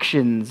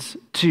actions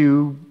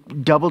to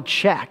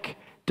double-check,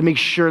 to make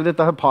sure that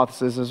the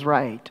hypothesis is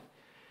right.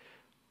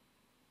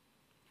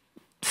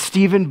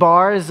 Stephen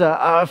Barr is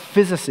a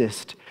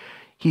physicist.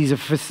 He's a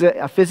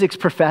physics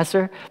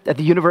professor at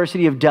the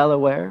University of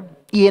Delaware.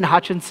 Ian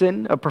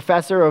Hutchinson, a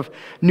professor of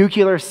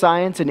nuclear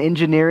science and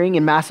engineering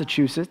in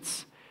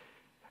Massachusetts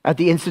at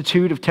the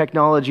Institute of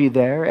Technology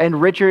there.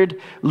 And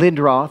Richard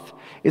Lindroth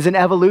is an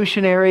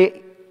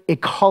evolutionary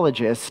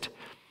ecologist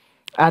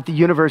at the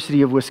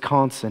University of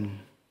Wisconsin.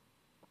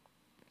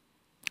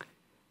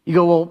 You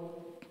go,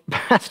 well,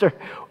 Pastor,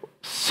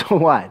 so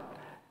what?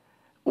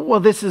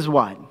 Well, this is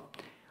what.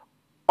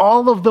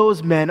 All of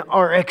those men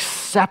are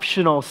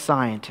exceptional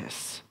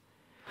scientists.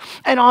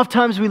 And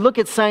oftentimes we look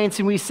at science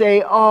and we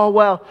say, oh,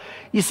 well,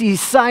 you see,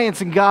 science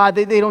and God,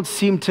 they don't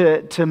seem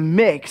to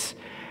mix.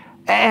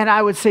 And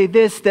I would say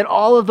this, that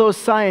all of those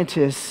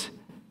scientists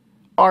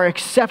are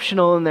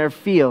exceptional in their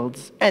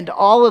fields, and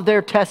all of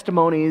their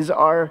testimonies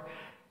are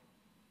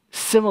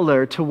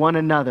similar to one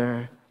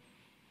another.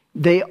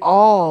 They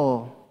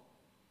all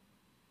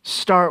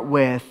start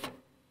with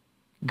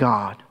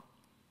God.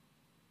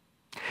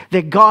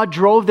 That God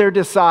drove their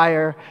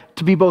desire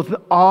to be both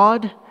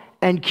awed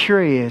and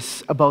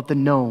curious about the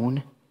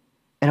known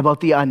and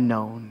about the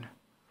unknown.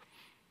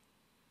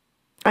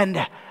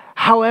 And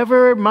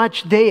however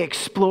much they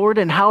explored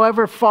and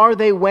however far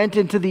they went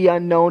into the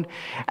unknown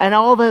and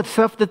all the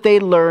stuff that they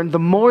learned, the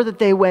more that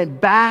they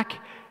went back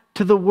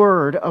to the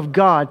Word of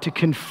God to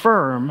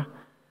confirm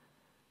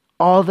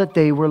all that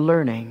they were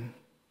learning.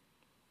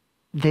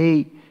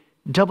 They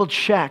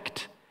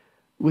double-checked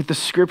with the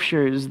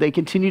Scriptures. They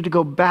continued to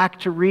go back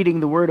to reading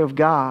the Word of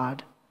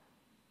God.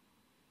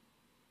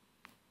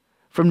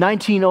 From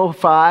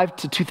 1905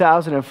 to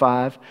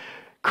 2005,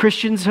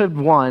 Christians had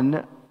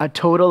won a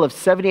total of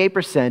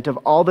 78% of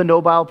all the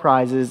Nobel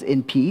Prizes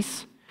in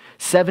peace,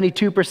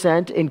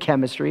 72% in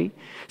chemistry,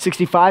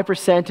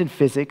 65% in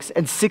physics,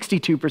 and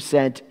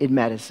 62% in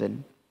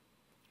medicine.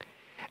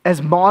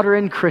 As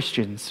modern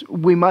Christians,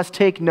 we must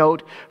take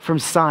note from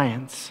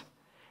science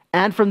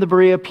and from the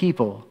Berea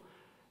people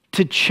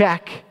to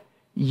check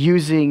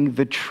using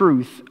the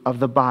truth of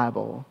the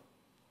Bible.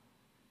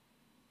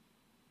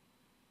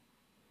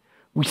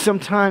 We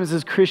sometimes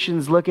as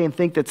Christians look and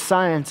think that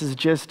science is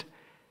just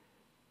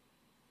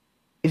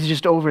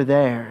over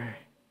there.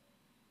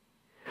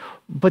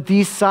 But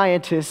these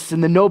scientists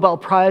and the Nobel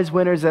Prize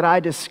winners that I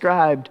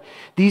described,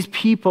 these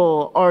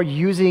people are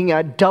using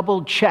a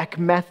double check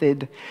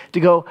method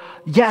to go,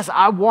 yes,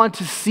 I want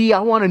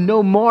to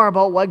know more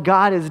about what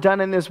God has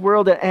done in this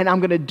world, and I'm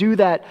going to do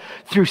that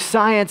through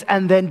science,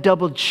 and then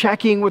double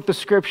checking with the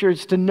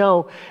Scriptures to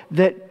know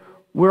that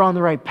we're on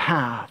the right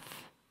path.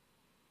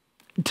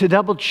 To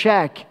double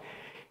check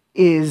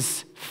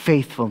is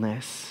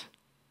faithfulness.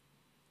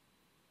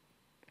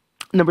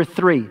 Number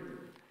 3,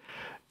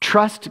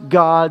 trust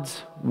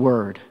God's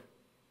word.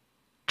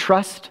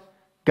 Trust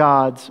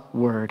God's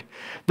word.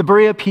 The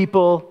Berea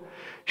people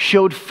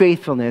showed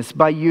faithfulness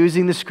by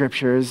using the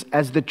Scriptures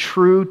as the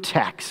true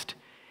text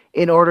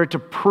in order to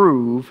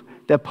prove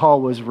that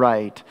Paul was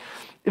right.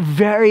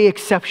 Very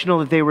exceptional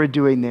that they were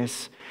doing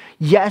this.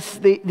 Yes,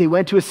 they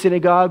went to a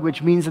synagogue,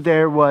 which means that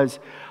there was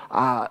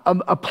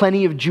a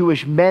plenty of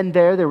Jewish men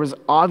there. There was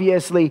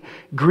obviously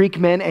Greek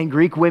men and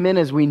Greek women,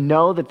 as we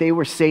know that they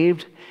were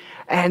saved.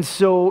 And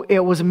so it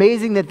was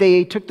amazing that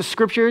they took the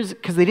Scriptures,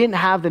 because they didn't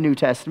have the New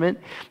Testament,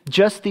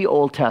 just the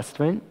Old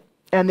Testament.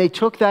 And they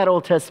took that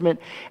Old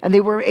Testament and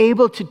they were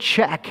able to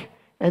check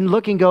and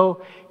look and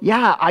go,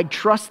 yeah, I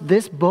trust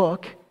this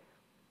book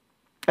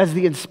as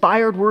the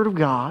inspired Word of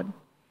God.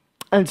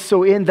 And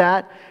so in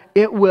that,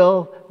 it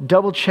will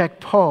double check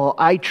Paul.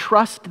 I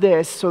trust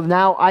this, so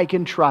now I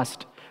can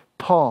trust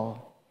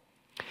Paul.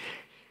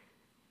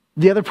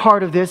 The other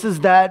part of this is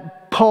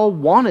that Paul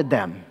wanted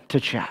them to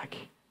check.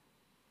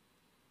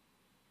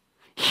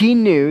 He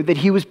knew that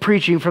he was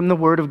preaching from the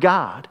Word of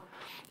God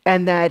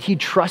and that he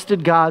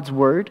trusted God's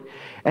Word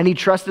And he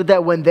trusted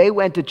that when they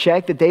went to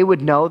check, that they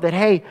would know that,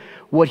 hey,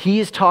 what he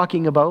is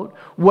talking about,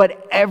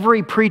 what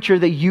every preacher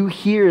that you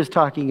hear is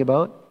talking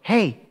about,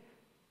 hey,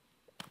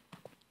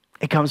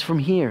 it comes from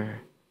here.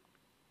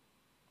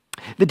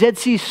 The Dead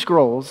Sea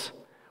Scrolls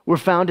were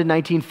found in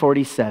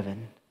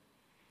 1947,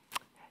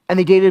 and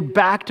they dated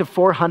back to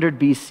 400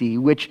 BC,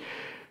 which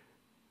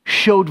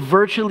showed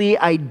virtually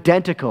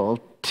identical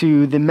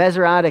to the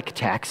Masoretic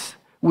texts,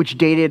 which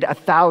dated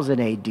 1000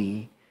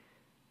 AD.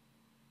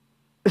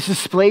 This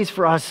displays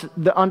for us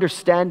the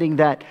understanding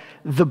that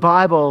the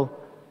Bible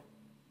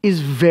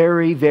is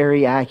very,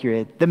 very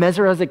accurate. The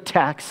Masoretic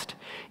text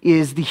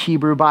is the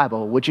Hebrew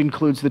Bible, which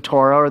includes the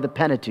Torah or the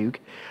Pentateuch,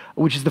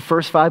 which is the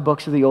first 5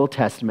 books of the Old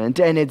Testament.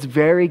 And it's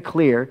very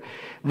clear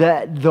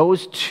that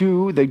those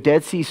two, the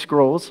Dead Sea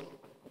Scrolls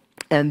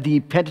and the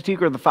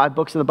Pentateuch, or the 5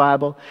 books of the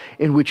Bible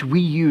in which we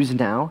use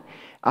now,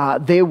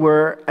 they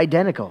were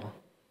identical.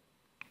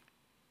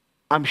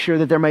 I'm sure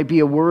that there might be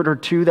a word or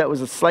two that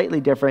was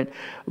slightly different,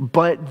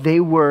 but they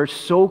were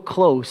so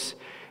close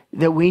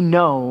that we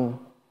know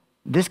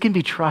this can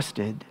be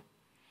trusted.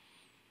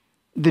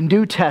 The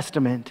New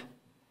Testament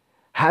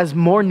has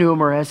more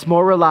numerous,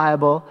 more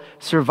reliable,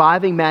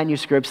 surviving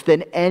manuscripts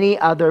than any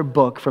other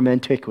book from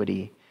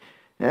antiquity.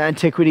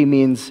 Antiquity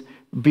means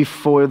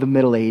before the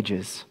Middle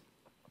Ages.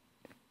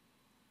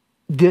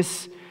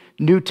 This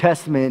New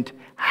Testament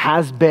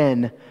has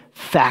been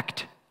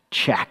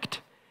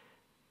fact-checked.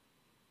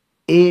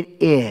 It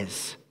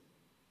is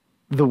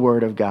the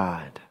Word of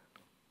God.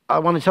 I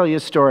want to tell you a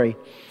story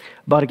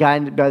about a guy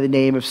by the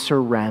name of Sir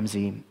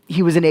Ramsay.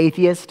 He was an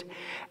atheist,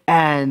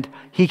 and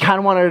he kind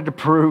of wanted to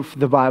prove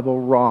the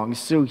Bible wrong.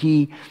 So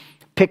he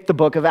picked the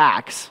book of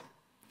Acts.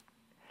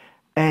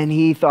 And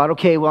he thought,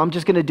 okay, well, I'm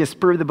just going to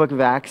disprove the book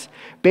of Acts,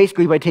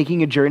 basically by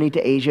taking a journey to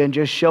Asia and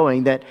just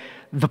showing that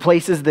the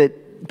places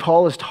that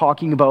Paul is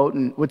talking about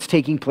and what's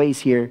taking place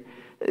here,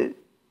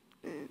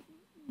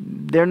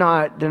 they're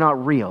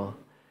not real.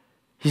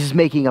 He's just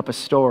making up a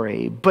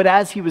story. But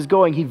as he was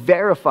going, he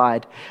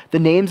verified the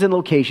names and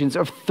locations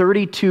of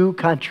 32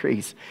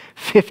 countries,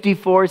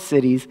 54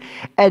 cities,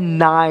 and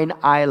 9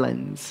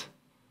 islands.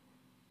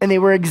 And they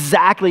were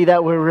exactly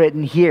that were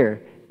written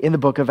here in the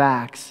book of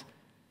Acts.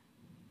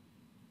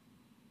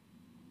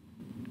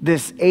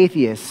 This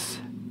atheist,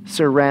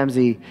 Sir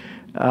Ramsay,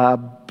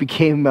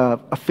 became a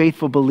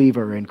faithful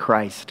believer in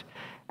Christ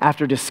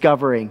after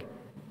discovering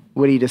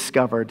what he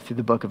discovered through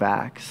the book of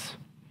Acts.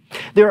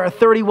 There are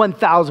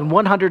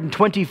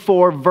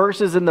 31,124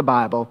 verses in the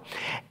Bible.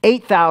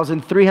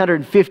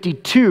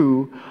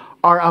 8,352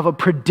 are of a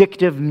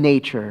predictive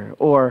nature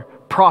or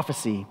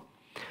prophecy.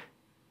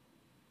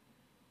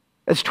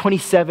 That's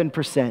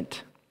 27%.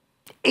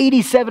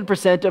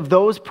 87% of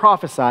those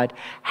prophesied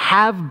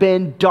have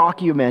been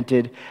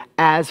documented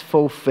as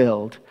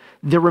fulfilled.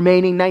 The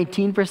remaining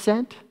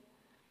 19%,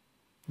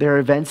 there are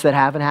events that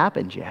haven't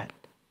happened yet.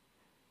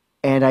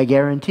 And I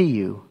guarantee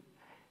you,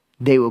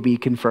 they will be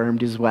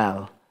confirmed as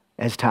well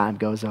as time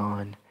goes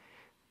on.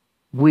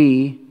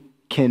 We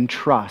can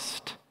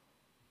trust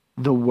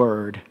the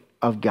Word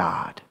of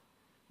God.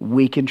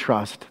 We can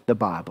trust the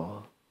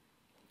Bible.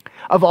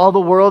 Of all the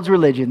world's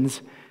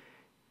religions,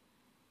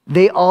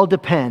 they all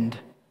depend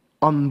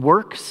on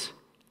works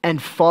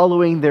and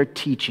following their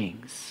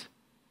teachings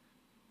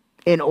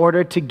in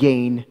order to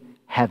gain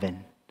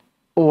heaven,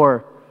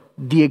 or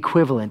the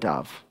equivalent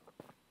of.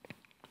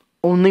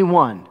 Only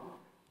one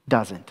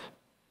doesn't.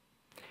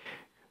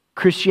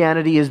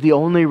 Christianity is the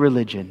only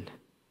religion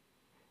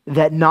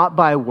that not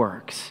by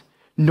works,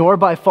 nor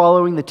by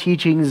following the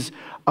teachings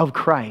of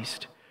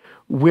Christ,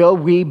 will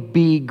we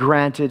be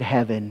granted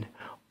heaven,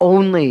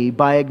 only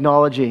by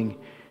acknowledging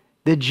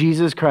that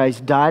Jesus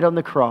Christ died on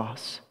the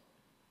cross,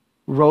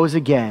 rose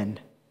again,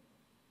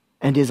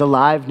 and is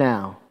alive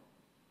now.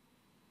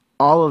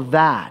 All of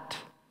that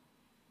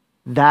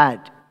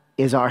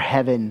is our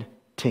heaven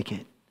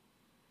ticket.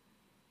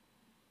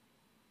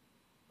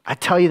 I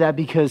tell you that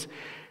because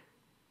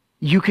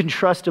you can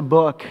trust a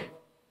book.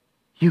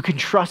 You can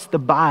trust the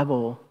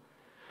Bible.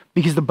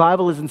 Because the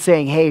Bible isn't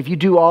saying, hey, if you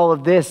do all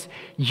of this,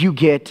 you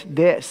get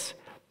this.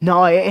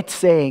 No, it's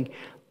saying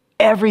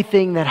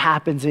everything that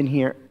happens in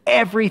here,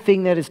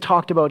 everything that is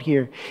talked about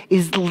here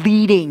is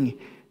leading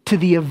to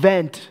the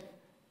event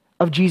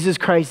of Jesus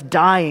Christ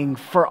dying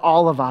for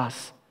all of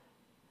us,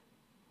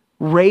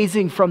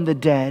 raising from the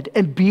dead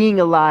and being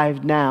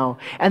alive now.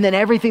 And then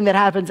everything that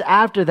happens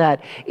after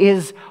that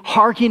is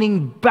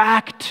hearkening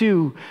back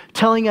to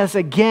telling us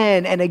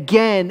again and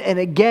again and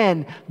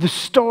again the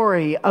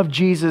story of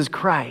Jesus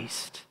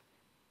Christ.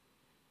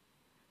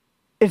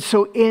 And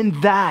so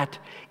in that,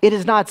 it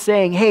is not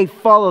saying, hey,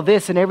 follow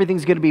this and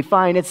everything's going to be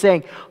fine. It's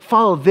saying,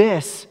 follow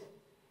this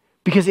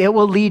because it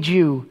will lead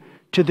you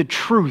to the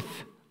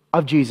truth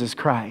of Jesus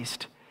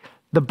Christ.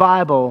 The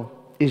Bible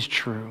is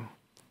true.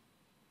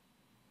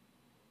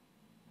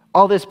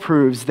 All this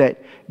proves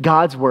that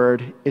God's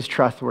word is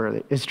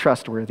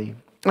trustworthy.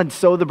 And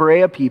so the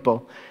Berea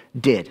people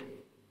did.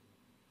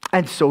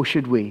 And so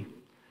should we.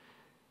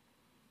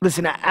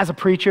 Listen, as a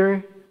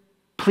preacher,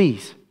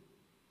 please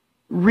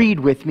read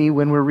with me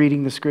when we're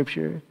reading the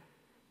scripture.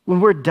 When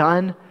we're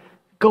done,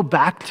 go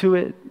back to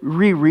it,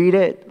 reread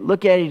it,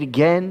 look at it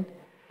again,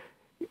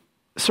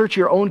 search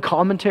your own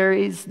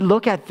commentaries,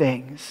 look at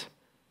things.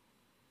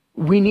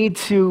 We need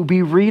to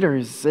be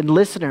readers and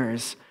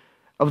listeners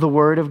of the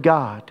Word of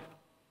God.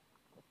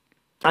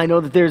 I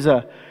know that there's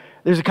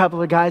a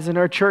couple of guys in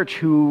our church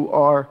who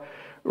are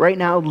right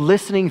now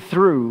listening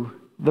through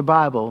the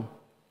Bible,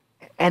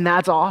 and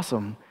that's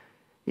awesome.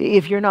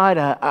 If you're not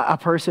a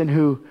person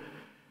who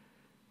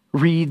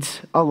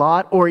reads a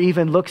lot or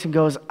even looks and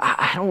goes,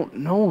 I don't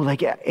know,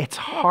 like it's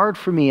hard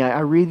for me.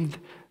 I read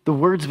the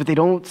words, but they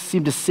don't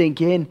seem to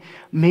sink in.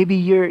 Maybe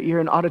you're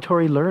an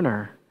auditory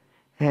learner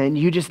and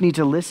you just need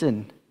to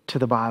listen to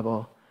the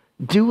Bible.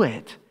 Do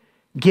it.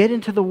 Get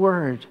into the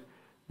Word.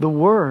 The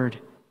Word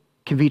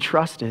can be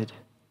trusted.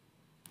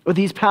 What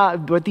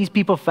these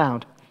people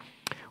found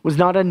was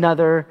not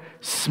another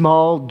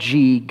small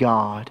g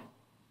God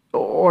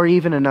or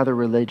even another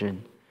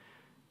religion.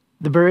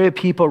 The Berea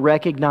people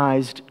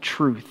recognized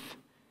truth,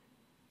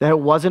 that it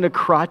wasn't a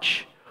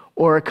crutch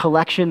or a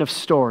collection of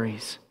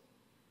stories.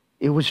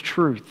 It was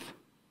truth.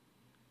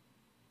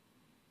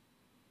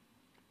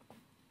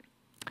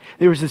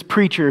 There was this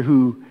preacher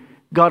who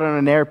got on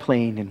an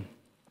airplane and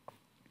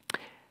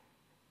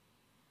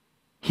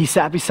he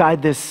sat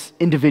beside this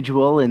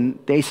individual and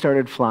they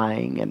started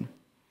flying, and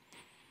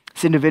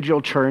this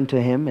individual turned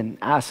to him and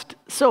asked,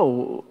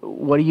 "So,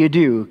 what do you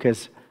do?"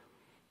 Because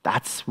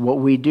that's what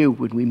we do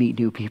when we meet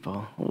new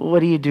people.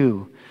 What do you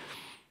do?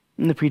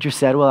 And the preacher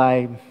said, "Well,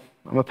 I'm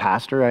a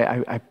pastor.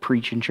 I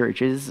preach in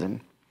churches."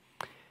 And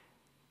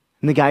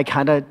the guy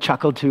kind of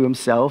chuckled to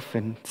himself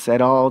and said,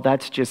 "Oh,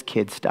 that's just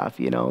kid stuff,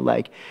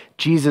 like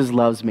Jesus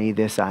loves me,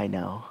 this I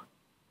know."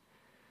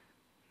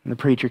 And the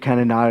preacher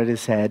kind of nodded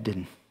his head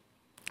and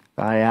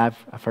thought,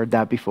 I've heard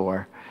that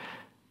before.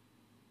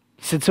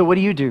 He said, "So what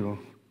do you do?"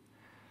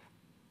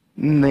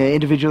 And the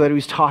individual that he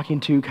was talking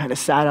to kind of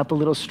sat up a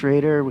little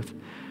straighter with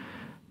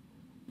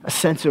a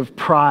sense of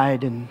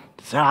pride and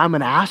said, "I'm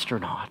an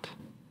astronaut."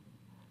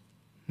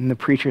 And the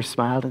preacher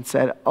smiled and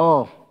said,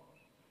 "Oh,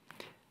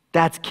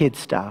 that's kid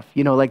stuff.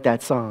 Like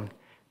that song,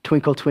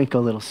 Twinkle,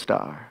 Twinkle, Little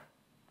Star."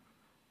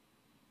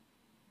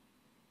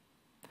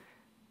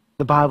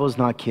 The Bible's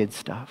not kid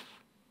stuff.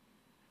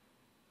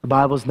 The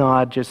Bible's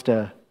not just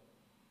a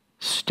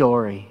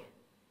story.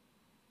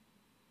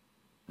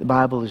 The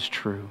Bible is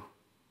true.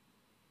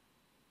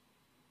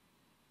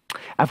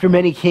 After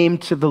many came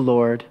to the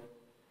Lord,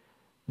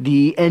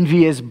 the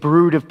envious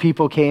brood of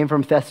people came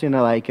from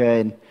Thessalonica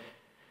and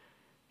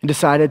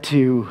decided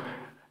to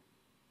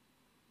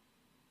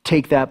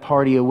take that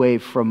party away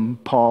from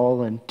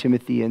Paul and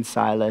Timothy and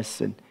Silas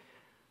and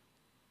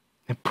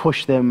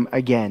push them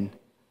again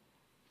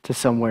to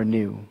somewhere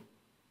new.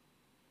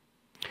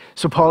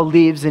 So Paul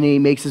leaves and he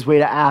makes his way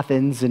to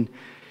Athens, and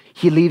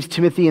he leaves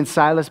Timothy and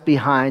Silas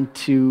behind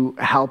to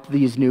help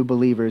these new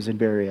believers in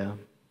Berea.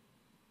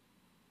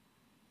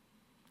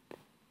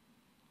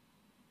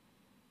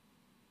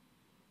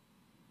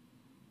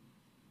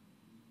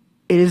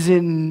 It is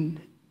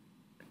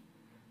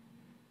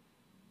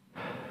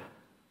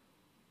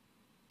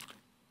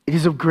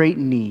of great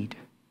need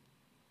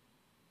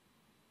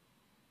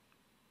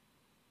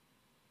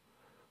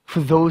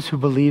for those who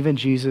believe in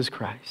Jesus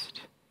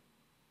Christ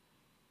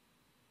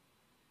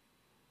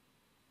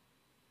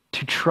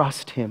to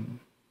trust Him,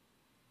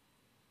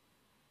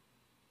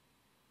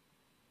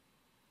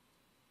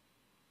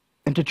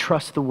 and to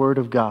trust the Word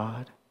of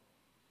God.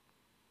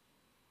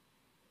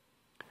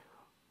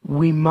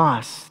 We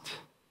must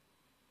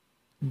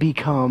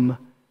become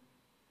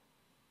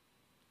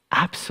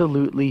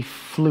absolutely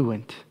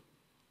fluent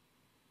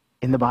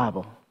in the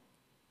Bible.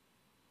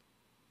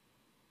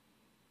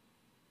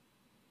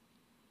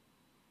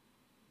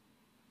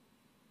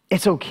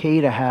 It's okay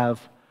to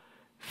have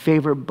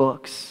favorite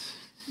books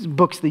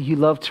that you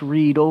love to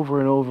read over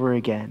and over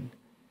again.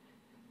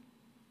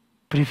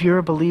 But if you're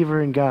a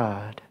believer in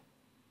God,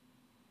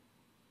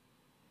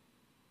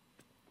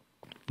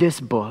 this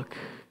book,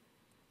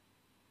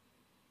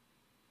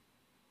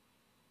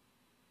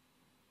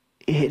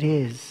 it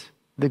is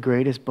the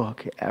greatest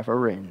book ever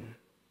written.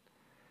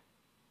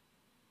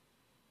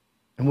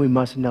 And we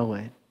must know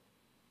it.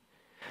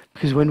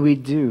 Because when we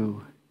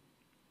do,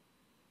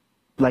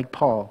 like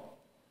Paul,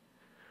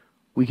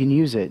 we can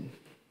use it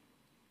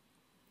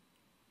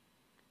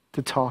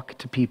to talk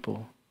to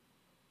people,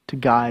 to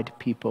guide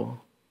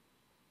people.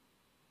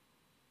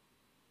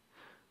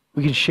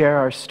 We can share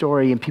our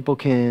story and people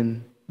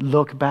can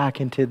look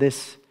back into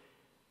this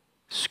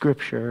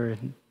scripture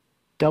and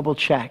double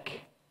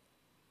check.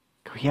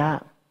 Go,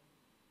 yeah,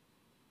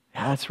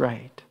 that's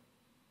right.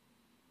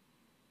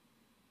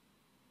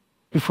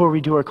 Before we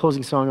do our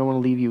closing song, I want to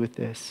leave you with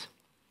this.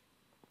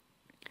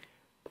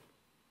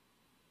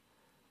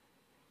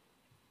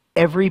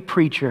 Every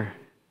preacher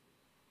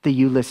that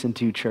you listen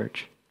to,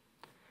 church,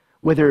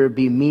 whether it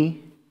be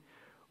me,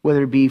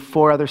 whether it be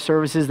 4 other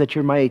services that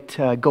you might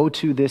go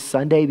to this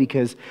Sunday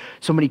because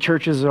so many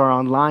churches are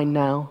online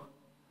now,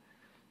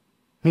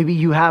 Maybe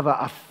you have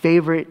a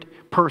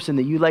favorite person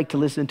that you like to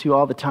listen to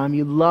all the time.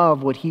 You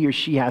love what he or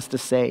she has to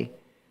say.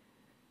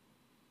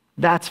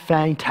 That's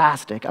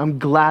fantastic. I'm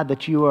glad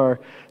that you are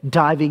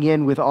diving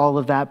in with all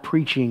of that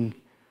preaching.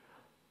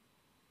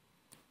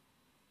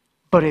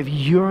 But if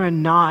you're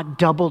not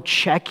double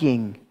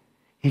checking,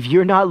 if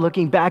you're not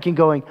looking back and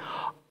going,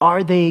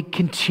 are they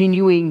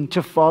continuing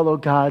to follow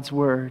God's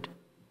word?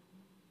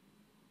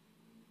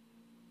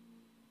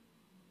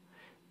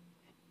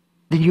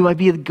 Then you might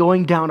be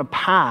going down a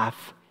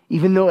path,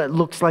 even though it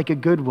looks like a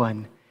good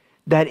one,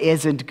 that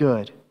isn't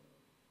good.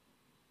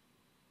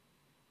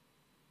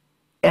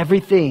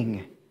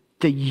 Everything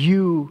that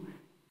you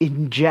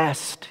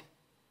ingest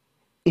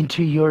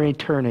into your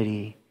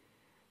eternity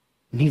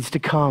needs to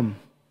come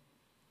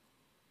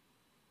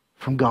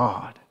from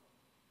God.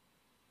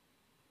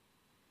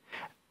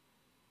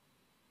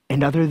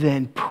 And other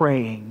than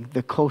praying,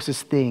 the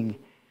closest thing,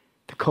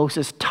 the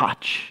closest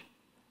touch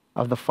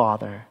of the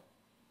Father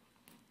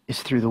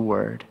is through the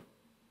Word.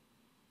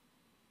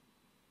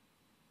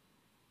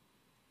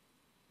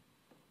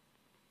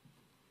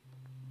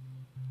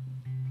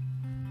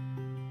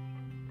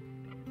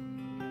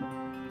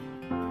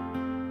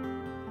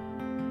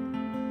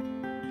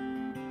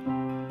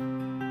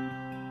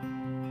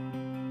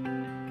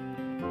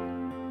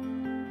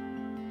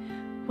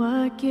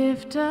 What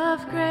gift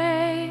of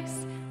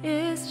grace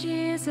is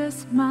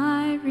Jesus,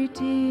 my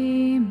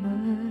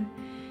Redeemer?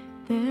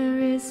 There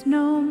is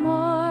no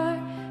more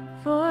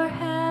for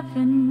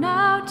heaven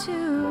now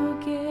to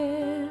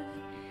give.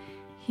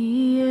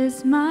 He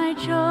is my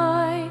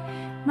joy,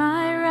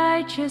 my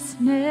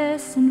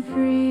righteousness and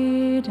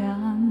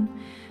freedom,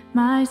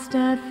 my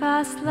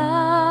steadfast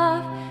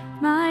love,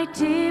 my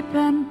deep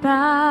and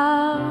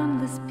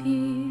boundless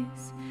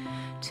peace.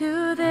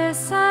 To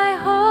this I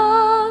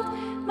hold,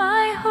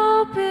 my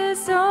hope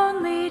is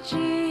only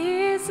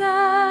Jesus,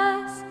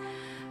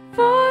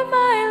 for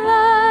my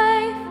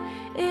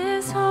life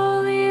is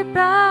wholly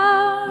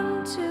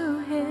bound to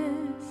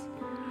His.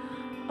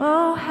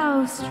 Oh,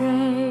 how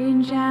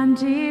strange and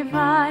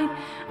divine,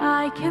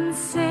 I can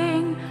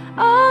sing,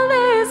 all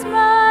is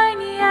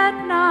mine,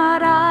 yet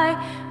not I,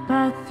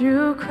 but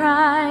through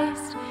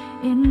Christ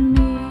in me.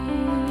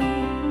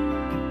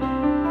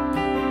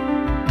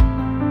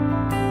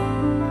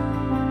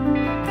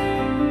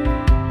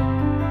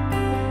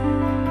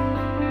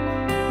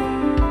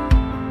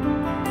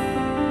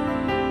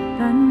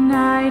 The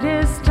night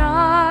is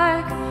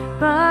dark,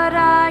 but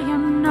I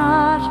am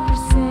not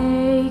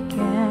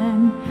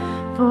forsaken,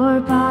 for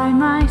by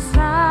my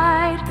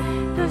side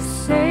the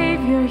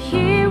Savior,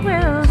 He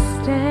will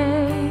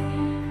stay.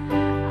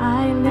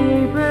 I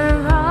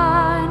labor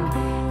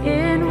on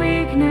in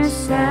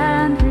weakness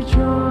and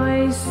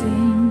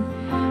rejoicing,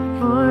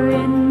 for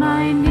in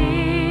my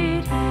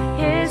need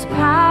His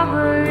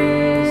power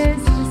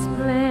is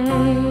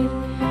displayed.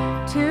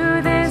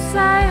 To this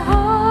I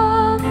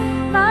hold,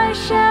 my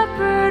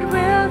shepherd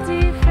will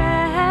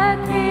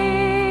defend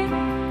me.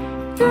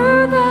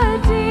 Through the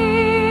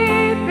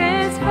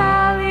deepest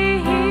valley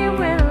He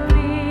will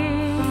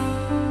lead.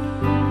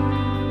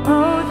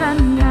 Oh, the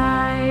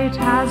night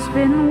has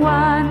been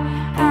won,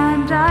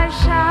 and I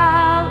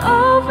shall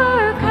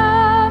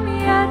overcome,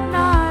 yet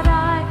not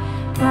I,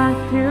 but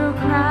through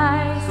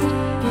Christ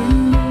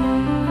in me.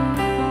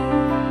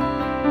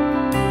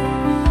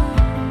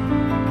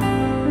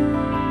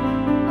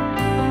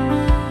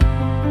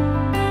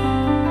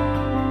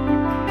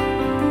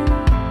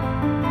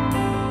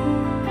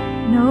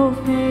 No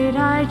fate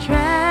I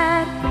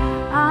dread,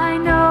 I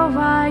know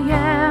I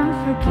am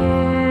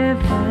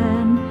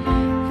forgiven.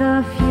 The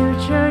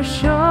future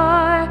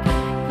sure,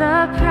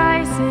 the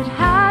price it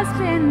has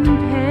been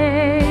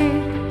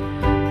paid.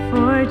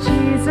 For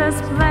Jesus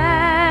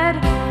bled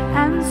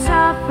and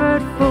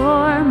suffered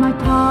for my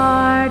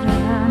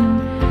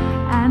pardon,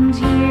 and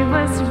He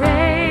was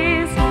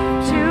raised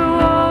to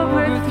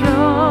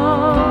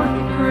overthrow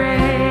the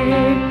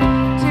grave.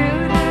 To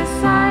this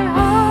I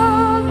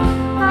hold,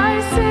 my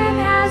sin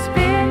has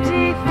been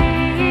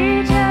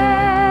defeated.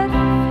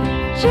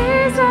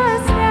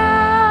 Jesus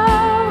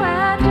now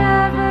and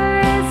ever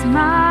is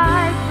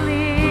my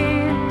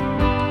plea.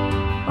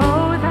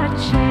 Oh, the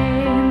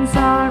chains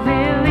are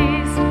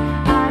released,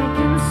 I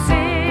can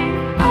sing,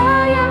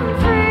 I am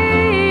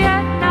free,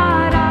 yet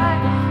not I,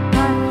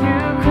 but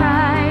through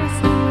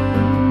Christ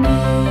in me.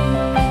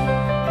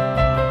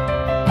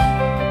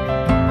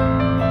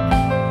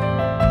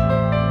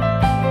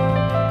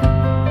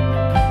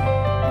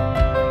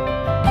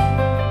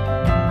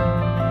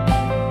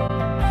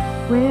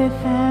 With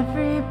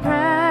every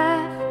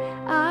breath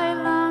I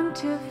long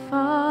to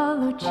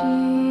follow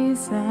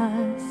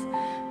Jesus,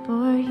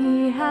 for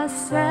He has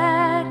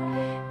said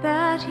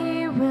that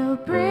He will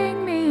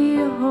bring me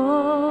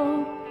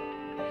home.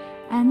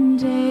 And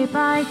day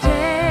by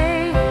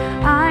day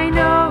I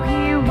know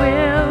He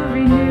will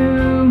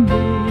renew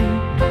me,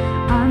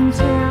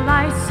 until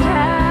I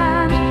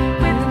stand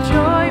with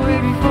joy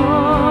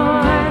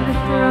before the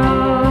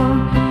throne.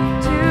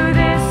 To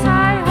this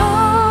I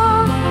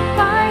hold,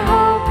 my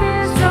hope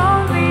is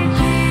only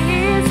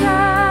Jesus,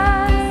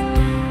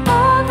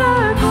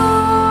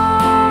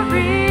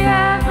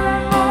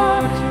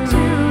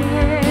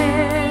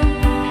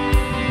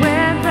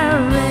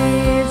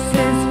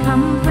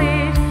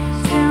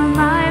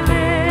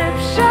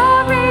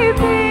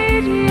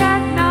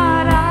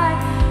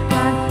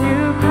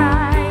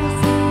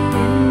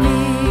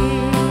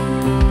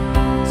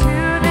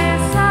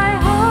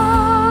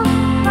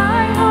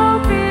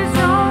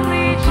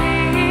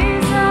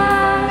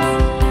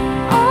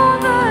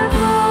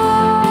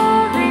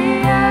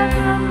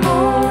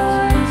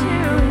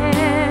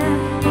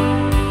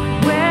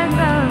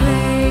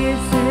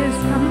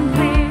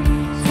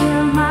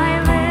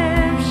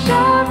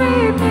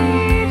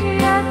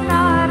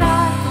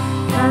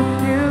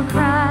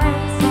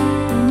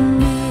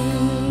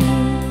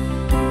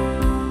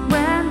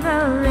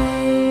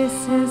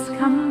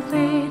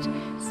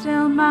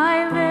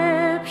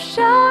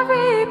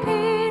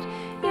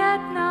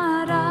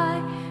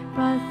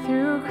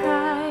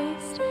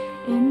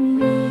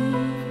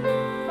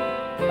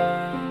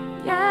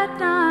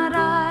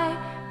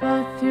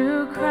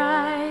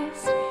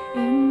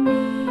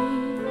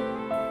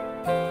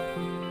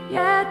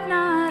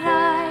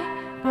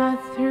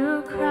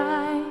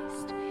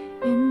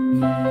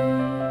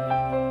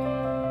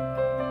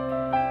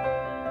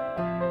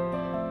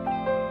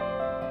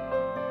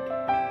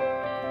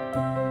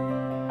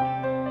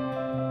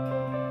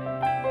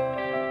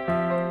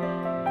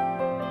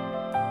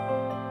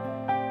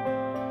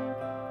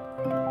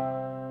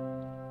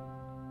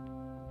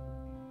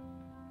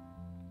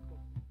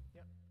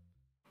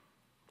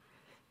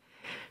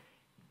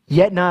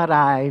 Yet not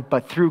I,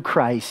 but through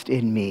Christ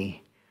in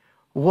me.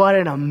 What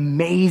an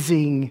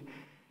amazing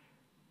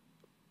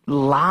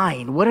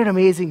line. What an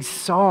amazing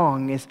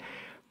song.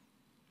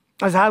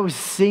 As I was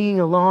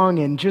singing along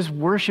and just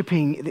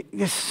worshiping,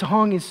 this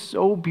song is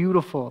so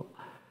beautiful.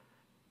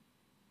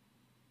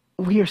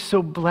 We are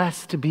so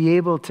blessed to be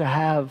able to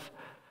have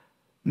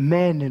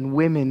men and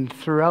women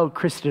throughout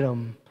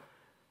Christendom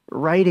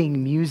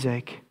writing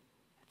music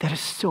that is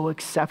so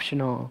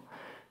exceptional,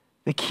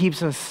 that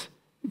keeps us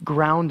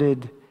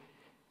grounded,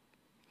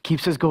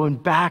 keeps us going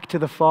back to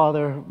the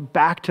Father,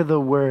 back to the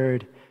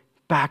Word,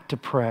 back to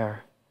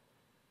prayer.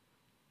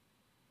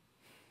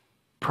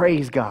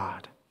 Praise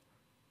God.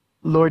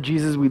 Lord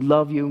Jesus, we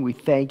love you and we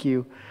thank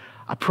you.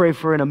 I pray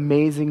for an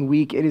amazing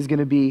week. It is going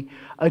to be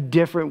a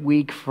different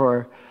week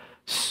for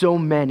so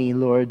many,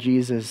 Lord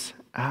Jesus,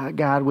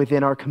 God,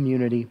 within our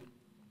community.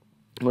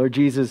 Lord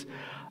Jesus,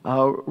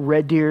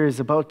 Red Deer is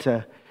about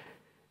to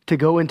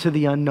go into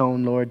the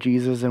unknown, Lord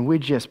Jesus, and we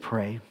just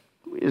pray.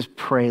 We just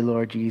pray,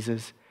 Lord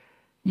Jesus.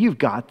 You've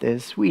got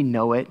this. We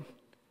know it.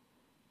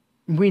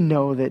 We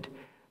know that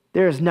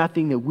there is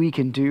nothing that we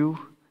can do.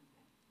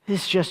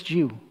 It's just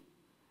you.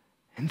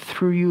 And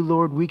through you,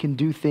 Lord, we can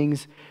do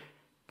things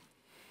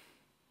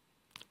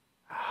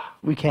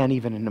we can't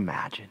even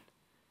imagine.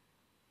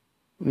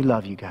 We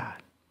love you, God.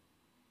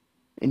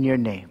 In your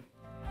name,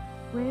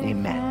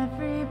 amen.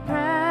 With every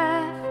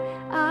breath,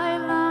 I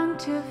long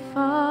to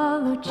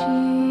follow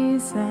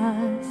Jesus,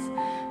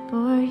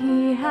 for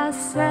he has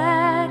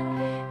said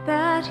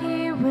that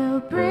he will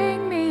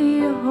bring me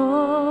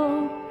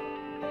home,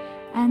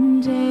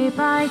 and day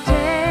by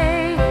day